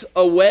takes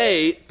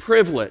away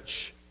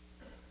privilege.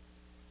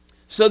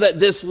 So that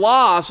this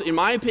loss, in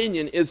my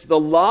opinion, is the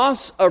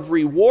loss of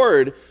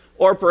reward,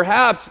 or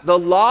perhaps the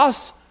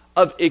loss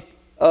of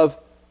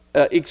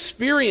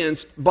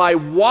experienced by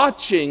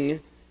watching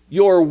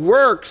your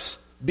works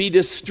be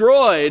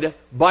destroyed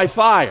by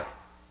fire.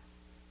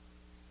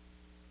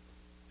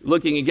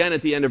 Looking again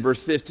at the end of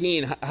verse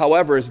 15,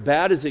 however, as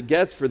bad as it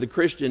gets for the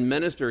Christian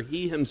minister,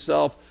 he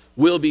himself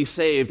will be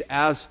saved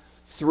as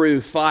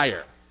through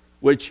fire,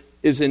 which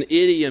is an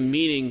idiom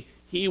meaning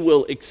he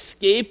will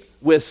escape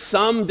with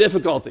some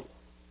difficulty.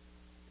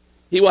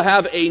 He will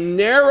have a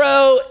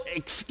narrow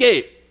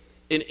escape.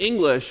 In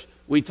English,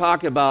 we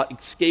talk about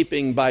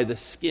escaping by the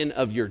skin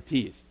of your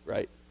teeth,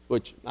 right?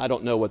 Which I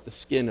don't know what the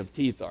skin of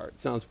teeth are. It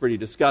sounds pretty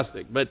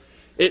disgusting. But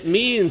it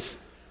means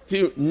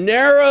to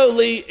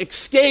narrowly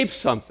escape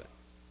something.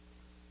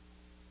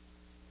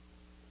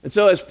 And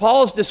so as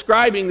Paul's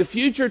describing the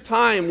future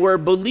time where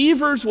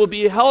believers will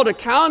be held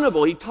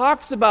accountable, he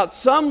talks about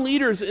some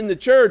leaders in the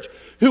church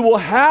who will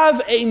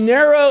have a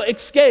narrow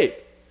escape.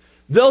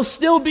 They'll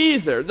still be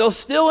there. They'll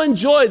still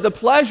enjoy the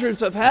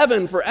pleasures of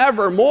heaven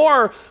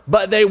forevermore,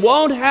 but they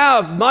won't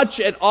have much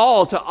at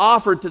all to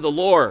offer to the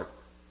Lord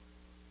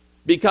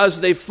because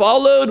they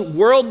followed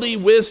worldly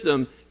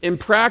wisdom in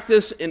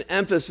practice and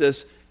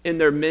emphasis in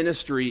their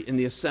ministry in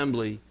the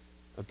assembly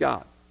of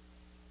God.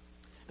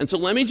 And so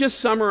let me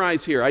just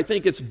summarize here. I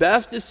think it's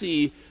best to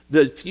see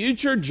the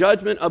future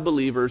judgment of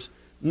believers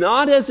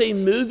not as a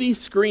movie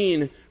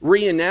screen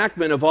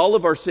reenactment of all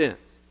of our sins,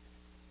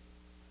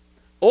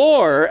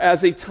 or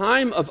as a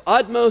time of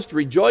utmost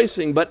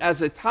rejoicing, but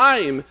as a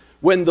time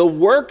when the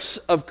works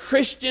of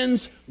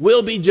Christians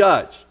will be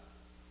judged.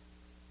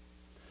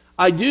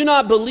 I do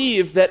not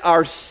believe that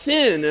our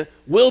sin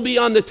will be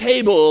on the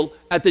table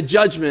at the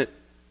judgment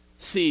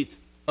seat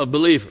of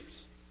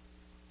believers.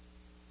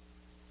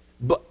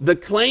 But the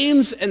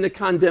claims and the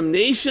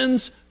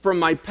condemnations from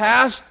my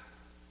past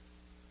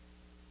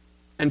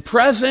and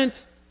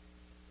present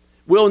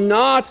will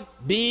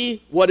not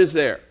be what is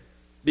there,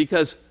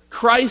 because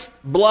Christ's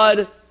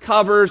blood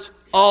covers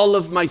all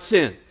of my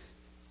sins.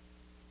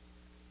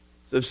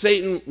 So if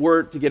Satan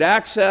were to get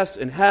access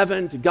in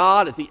heaven to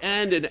God at the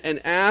end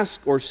and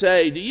ask or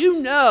say, do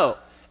you know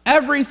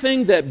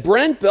everything that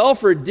Brent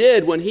Belford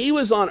did when he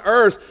was on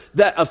earth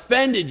that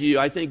offended you?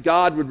 I think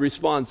God would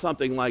respond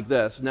something like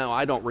this: no,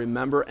 I don't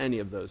remember any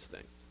of those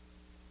things.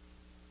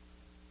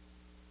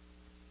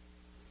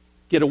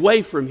 Get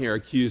away from here,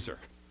 accuser.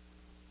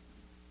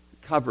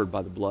 Covered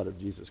by the blood of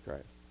Jesus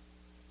Christ.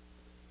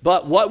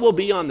 But what will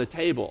be on the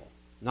table?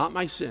 Not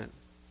my sin,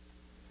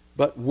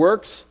 but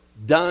works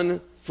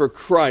done for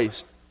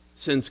Christ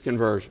since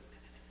conversion.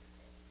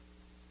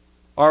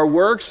 Our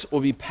works will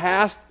be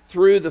passed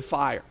through the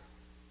fire,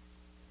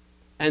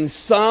 and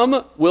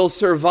some will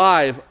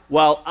survive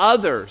while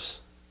others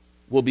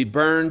will be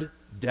burned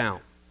down.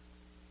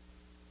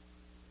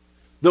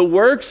 The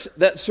works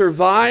that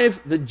survive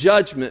the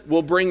judgment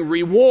will bring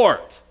reward,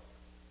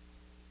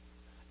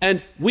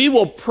 and we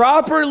will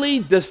properly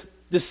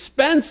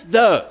dispense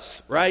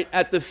those, right,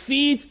 at the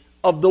feet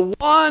of the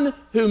one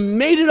who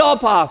made it all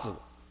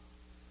possible.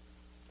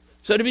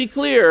 So to be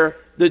clear,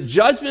 the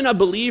judgment of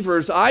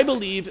believers, I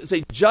believe, is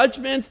a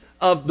judgment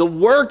of the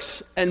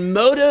works and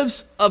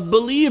motives of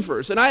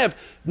believers. And I have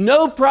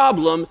no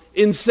problem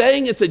in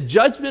saying it's a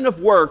judgment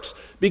of works,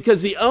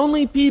 because the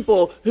only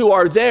people who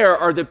are there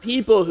are the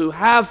people who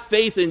have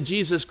faith in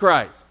Jesus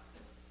Christ.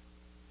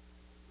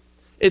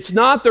 It's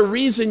not the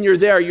reason you're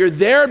there. You're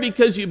there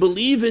because you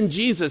believe in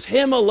Jesus,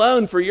 Him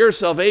alone for your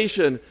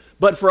salvation.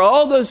 But for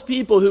all those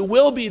people who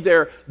will be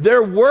there,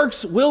 their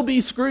works will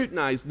be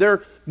scrutinized.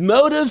 Their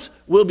motives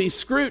will be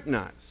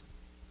scrutinized.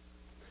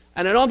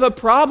 And I don't have a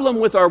problem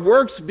with our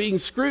works being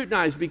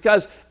scrutinized,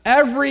 because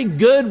every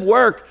good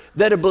work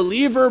that a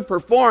believer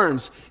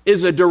performs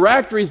is a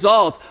direct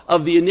result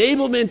of the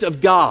enablement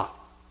of God,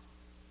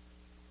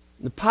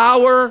 the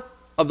power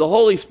of the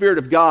Holy Spirit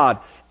of God,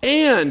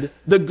 and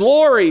the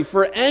glory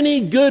for any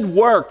good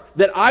work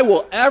that I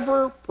will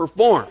ever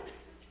perform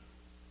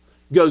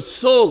goes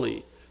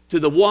solely to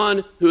the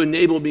one who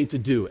enabled me to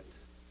do it.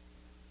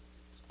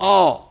 It's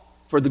all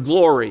for the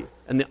glory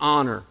and the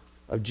honor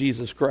of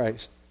Jesus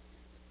Christ,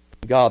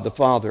 God the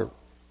Father.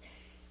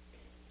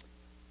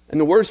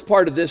 And the worst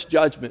part of this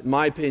judgment, in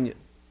my opinion,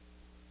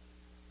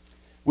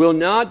 will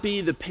not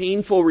be the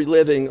painful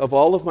reliving of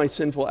all of my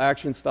sinful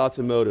actions, thoughts,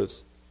 and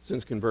motives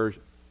since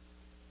conversion,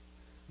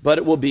 but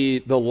it will be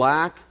the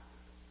lack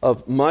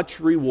of much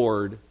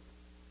reward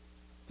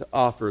to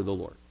offer the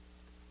Lord.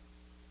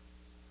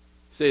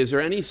 Say, is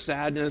there any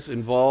sadness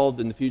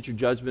involved in the future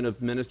judgment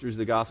of ministers of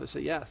the gospel?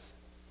 Say, yes.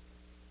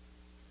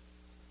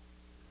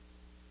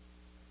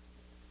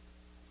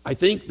 I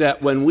think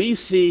that when we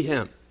see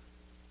Him,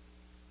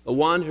 the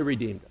one who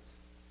redeemed us,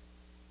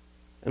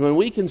 and when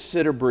we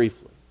consider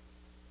briefly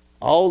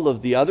all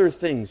of the other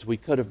things we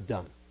could have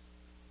done,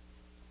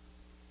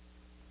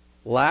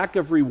 lack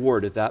of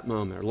reward at that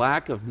moment, or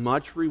lack of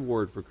much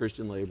reward for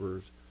Christian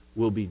laborers,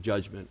 will be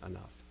judgment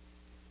enough.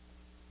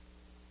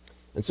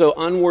 And so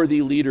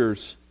unworthy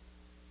leaders,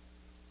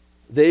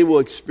 they will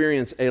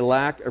experience a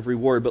lack of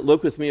reward. But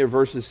look with me at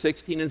verses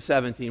 16 and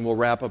 17. We'll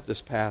wrap up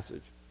this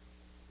passage.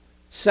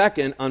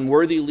 Second,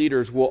 unworthy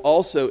leaders will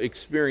also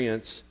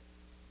experience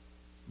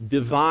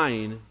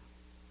divine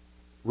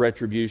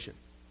retribution.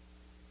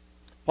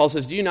 Paul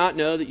says, do you not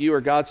know that you are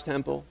God's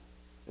temple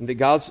and that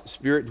God's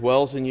Spirit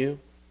dwells in you?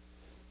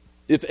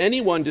 If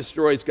anyone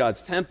destroys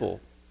God's temple,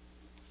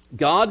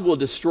 God will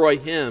destroy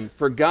him,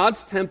 for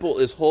God's temple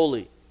is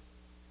holy,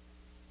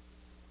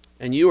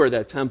 and you are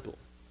that temple.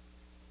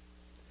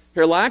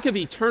 Here, lack of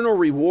eternal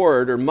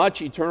reward, or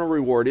much eternal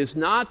reward, is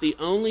not the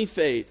only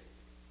fate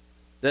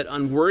that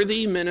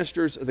unworthy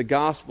ministers of the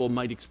gospel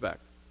might expect.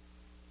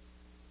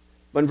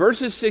 But in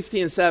verses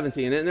 16 and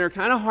 17, and they're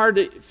kind of hard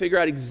to figure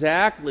out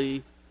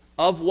exactly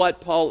of what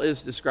Paul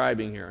is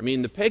describing here. I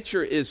mean, the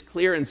picture is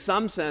clear in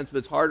some sense, but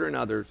it's harder in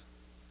others.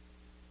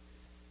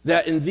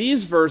 That in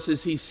these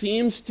verses, he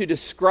seems to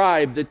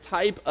describe the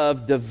type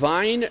of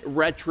divine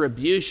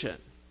retribution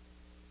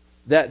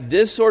that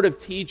this sort of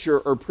teacher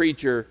or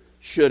preacher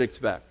should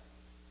expect.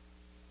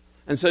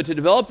 And so to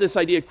develop this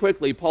idea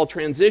quickly, Paul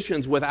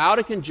transitions without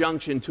a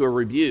conjunction to a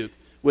rebuke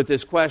with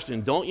this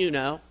question, don't you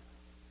know?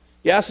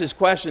 He asks this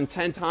question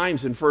 10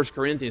 times in 1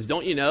 Corinthians.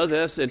 Don't you know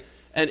this? And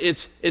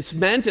it's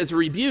meant as a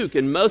rebuke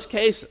in most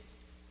cases.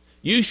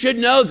 You should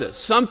know this.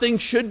 Something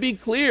should be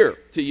clear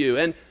to you.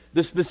 And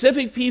the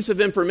specific piece of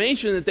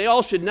information that they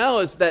all should know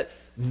is that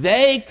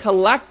they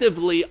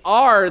collectively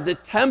are the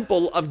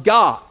temple of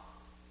God.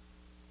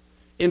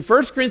 In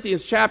 1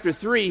 Corinthians chapter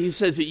 3, he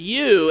says that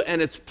you,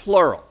 and it's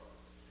plural,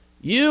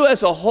 You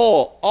as a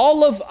whole,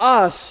 all of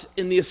us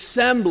in the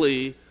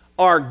assembly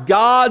are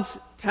God's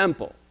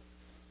temple.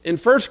 In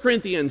 1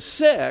 Corinthians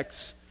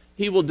 6,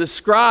 he will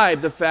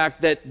describe the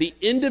fact that the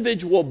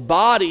individual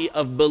body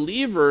of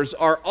believers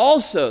are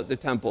also the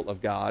temple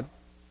of God.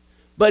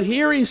 But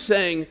here he's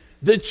saying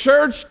the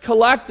church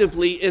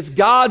collectively is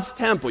God's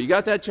temple. You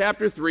got that,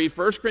 chapter 3,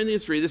 1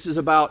 Corinthians 3. This is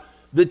about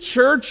the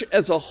church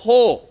as a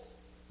whole.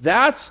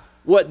 That's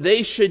what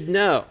they should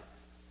know.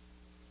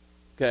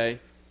 Okay?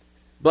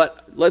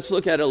 But let's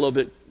look at it a little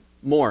bit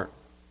more.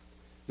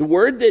 The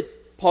word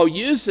that Paul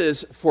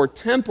uses for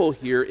temple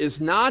here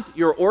is not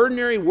your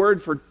ordinary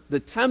word for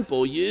the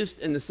temple used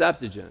in the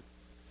Septuagint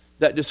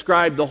that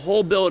described the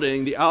whole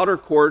building, the outer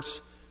courts,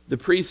 the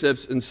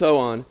precepts, and so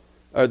on,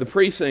 or the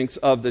precincts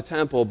of the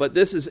temple. But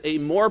this is a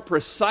more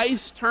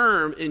precise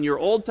term in your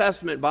Old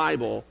Testament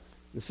Bible,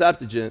 the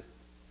Septuagint,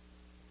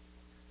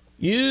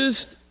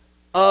 used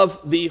of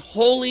the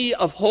Holy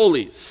of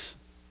Holies.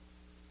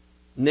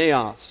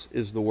 Naos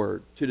is the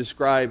word to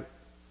describe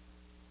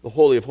the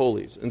Holy of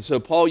Holies. And so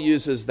Paul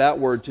uses that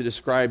word to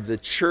describe the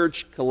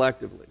church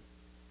collectively.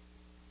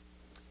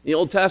 In the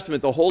Old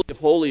Testament, the Holy of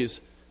Holies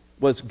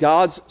was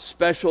God's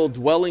special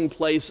dwelling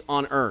place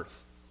on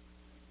earth.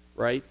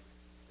 Right?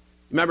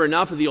 Remember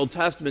enough of the Old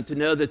Testament to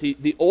know that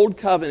the Old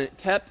Covenant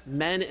kept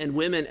men and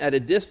women at a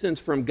distance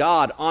from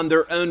God on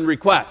their own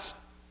request.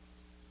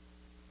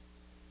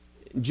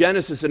 In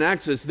Genesis and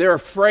Exodus, they're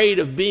afraid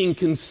of being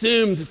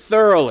consumed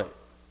thoroughly.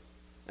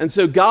 And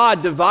so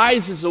God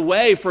devises a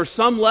way for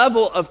some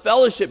level of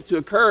fellowship to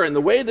occur. And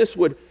the way this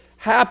would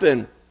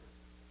happen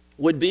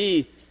would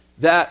be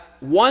that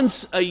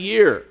once a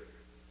year,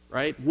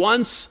 right?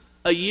 Once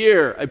a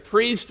year, a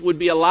priest would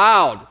be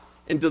allowed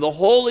into the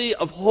Holy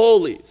of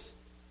Holies,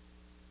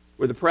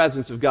 where the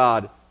presence of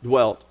God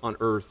dwelt on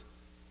earth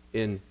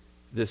in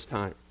this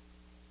time.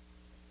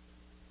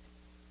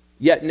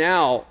 Yet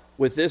now,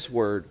 with this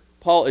word,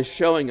 Paul is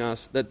showing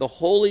us that the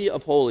Holy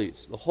of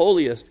Holies, the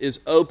holiest,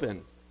 is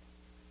open.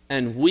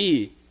 And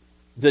we,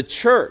 the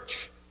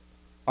church,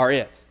 are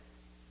it.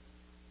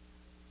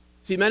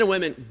 See, men and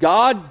women,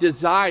 God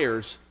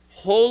desires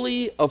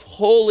holy of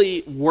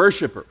holy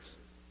worshipers,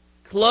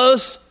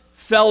 close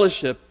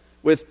fellowship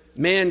with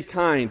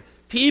mankind,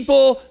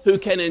 people who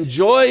can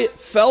enjoy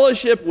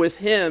fellowship with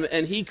Him,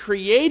 and He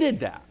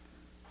created that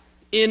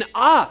in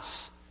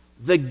us,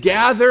 the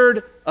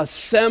gathered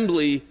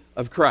assembly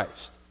of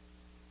Christ.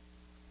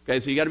 Okay,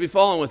 so you got to be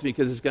following with me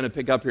because it's going to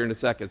pick up here in a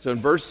second. So in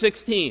verse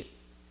 16,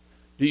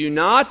 do you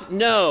not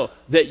know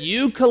that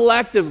you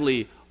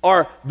collectively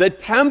are the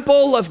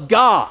temple of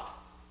God?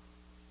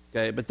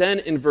 Okay, but then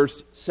in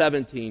verse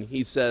 17,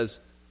 he says,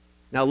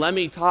 now let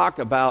me talk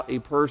about a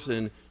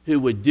person who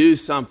would do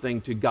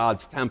something to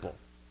God's temple.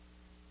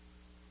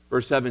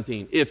 Verse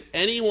 17, if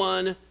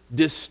anyone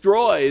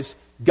destroys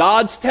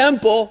God's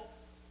temple,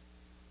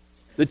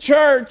 the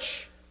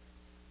church,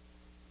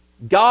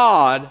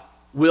 God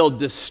will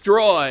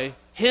destroy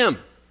him.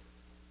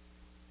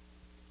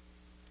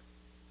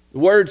 The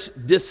words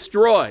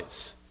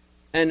destroys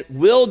and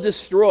will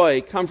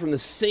destroy come from the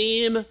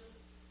same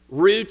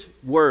root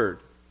word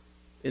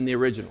in the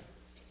original.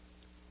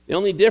 The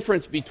only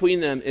difference between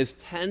them is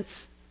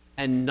tense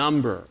and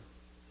number.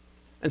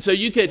 And so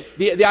you could,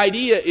 the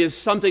idea is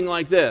something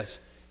like this.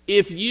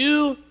 If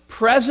you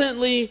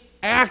presently,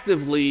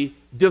 actively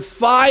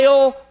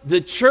defile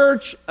the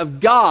church of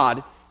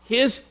God,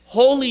 His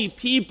holy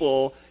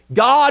people,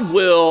 God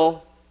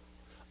will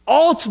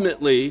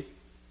ultimately,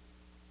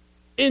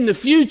 in the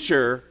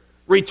future,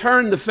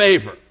 return the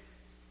favor.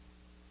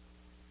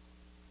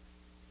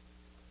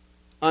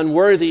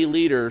 Unworthy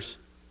leaders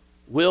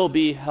will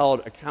be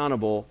held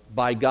accountable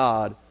by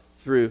God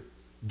through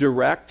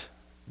direct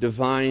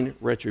divine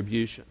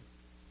retribution.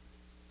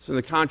 So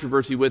the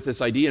controversy with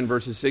this idea in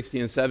verses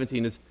 16 and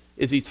 17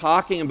 is he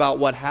talking about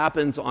what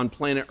happens on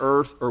planet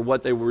Earth or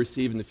what they will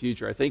receive in the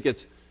future? I think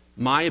it's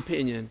my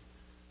opinion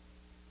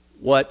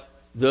what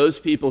those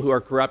people who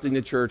are corrupting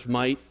the church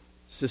might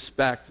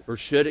suspect or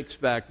should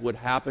expect would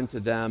happen to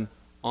them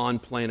on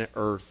planet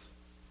Earth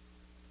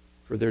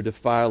for their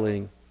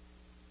defiling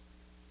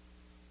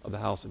of the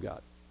house of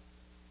God.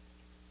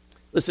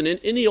 Listen,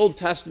 in the Old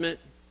Testament,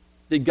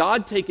 did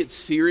God take it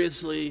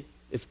seriously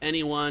if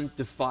anyone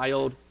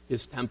defiled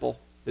His temple,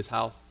 His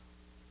house?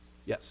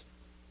 Yes.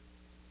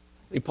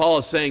 I think Paul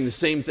is saying the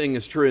same thing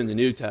is true in the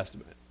New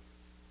Testament.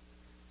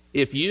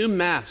 If you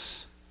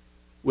mess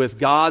with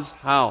God's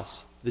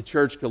house, the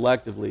church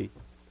collectively,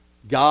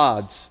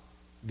 God's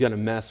going to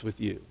mess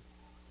with you.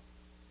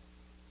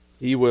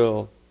 He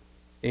will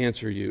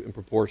answer you in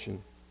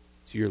proportion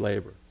to your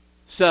labor.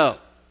 So,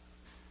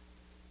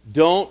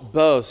 don't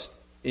boast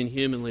in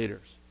human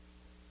leaders.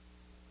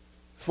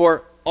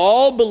 For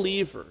all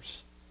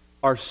believers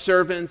are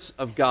servants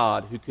of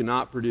God who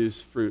cannot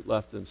produce fruit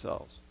left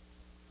themselves.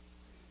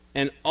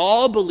 And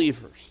all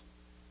believers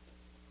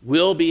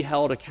will be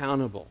held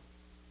accountable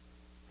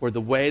for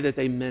the way that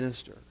they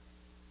minister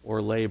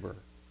or labor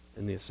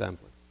in the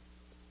assembly.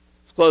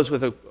 Let's close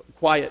with a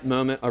quiet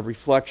moment of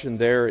reflection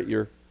there at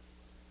your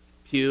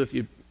pew. If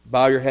you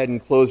bow your head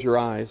and close your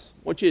eyes,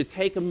 I want you to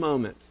take a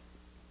moment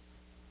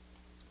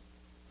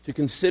to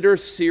consider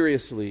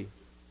seriously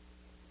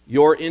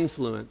your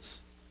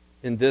influence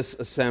in this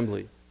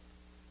assembly.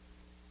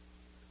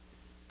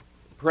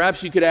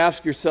 Perhaps you could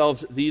ask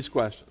yourselves these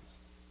questions.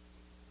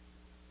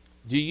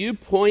 Do you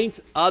point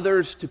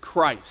others to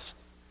Christ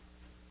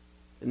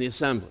in the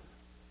assembly?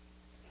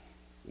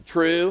 The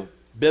true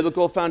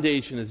biblical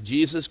foundation is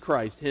Jesus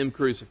Christ, Him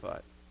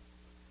crucified.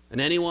 And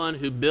anyone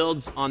who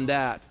builds on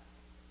that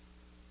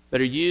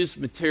better use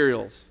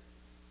materials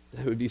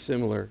that would be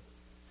similar.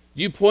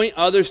 Do you point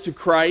others to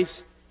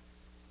Christ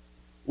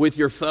with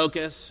your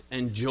focus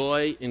and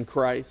joy in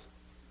Christ?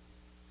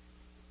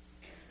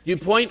 Do you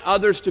point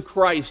others to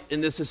Christ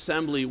in this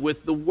assembly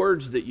with the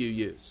words that you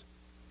use?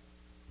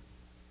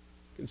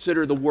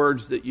 Consider the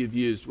words that you've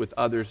used with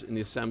others in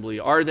the assembly.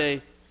 Are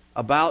they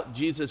about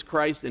Jesus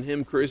Christ and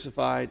Him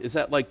crucified? Is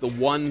that like the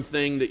one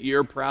thing that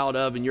you're proud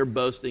of and you're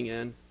boasting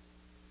in?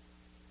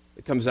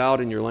 It comes out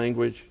in your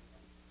language.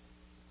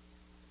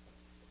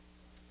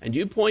 And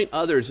you point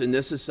others in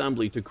this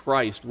assembly to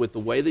Christ with the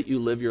way that you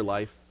live your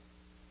life.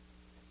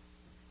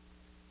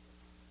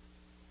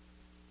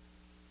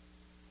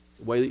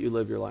 The way that you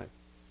live your life.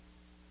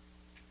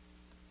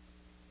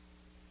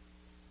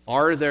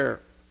 Are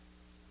there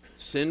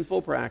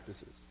sinful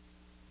practices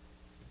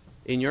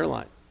in your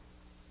life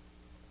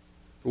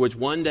for which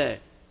one day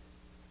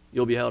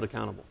you'll be held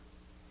accountable?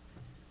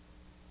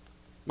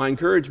 My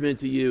encouragement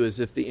to you is,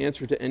 if the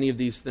answer to any of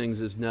these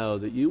things is no,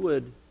 that you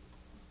would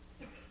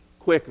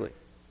quickly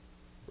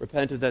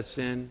repent of that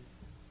sin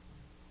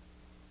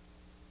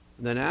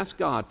and then ask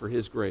God for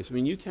His grace. I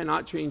mean, you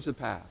cannot change the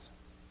past,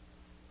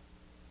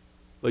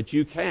 but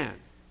you can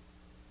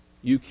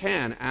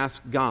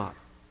ask God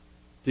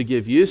to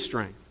give you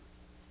strength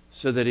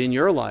so that in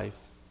your life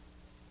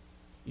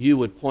you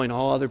would point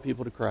all other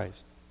people to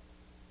Christ.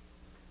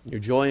 Your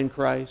joy in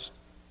Christ,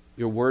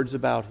 your words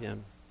about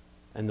Him,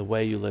 and the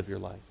way you live your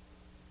life.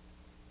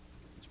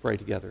 Let's pray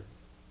together.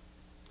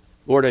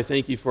 Lord, I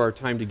thank You for our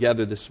time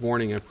together this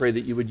morning. I pray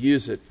that You would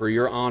use it for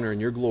Your honor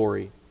and Your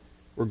glory.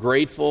 We're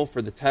grateful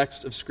for the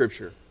text of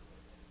Scripture.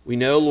 We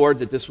know, Lord,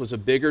 that this was a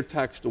bigger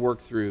text to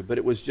work through, but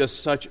it was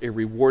just such a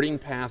rewarding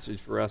passage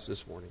for us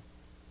this morning.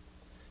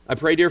 I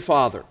pray, dear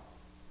Father,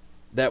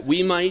 that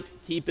we might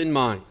keep in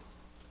mind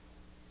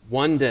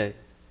one day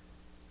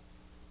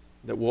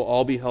that we'll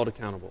all be held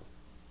accountable.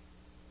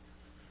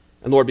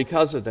 And Lord,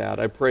 because of that,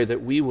 I pray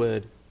that we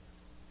would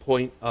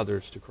point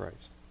others to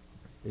Christ.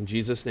 In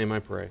Jesus' name I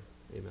pray.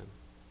 Amen.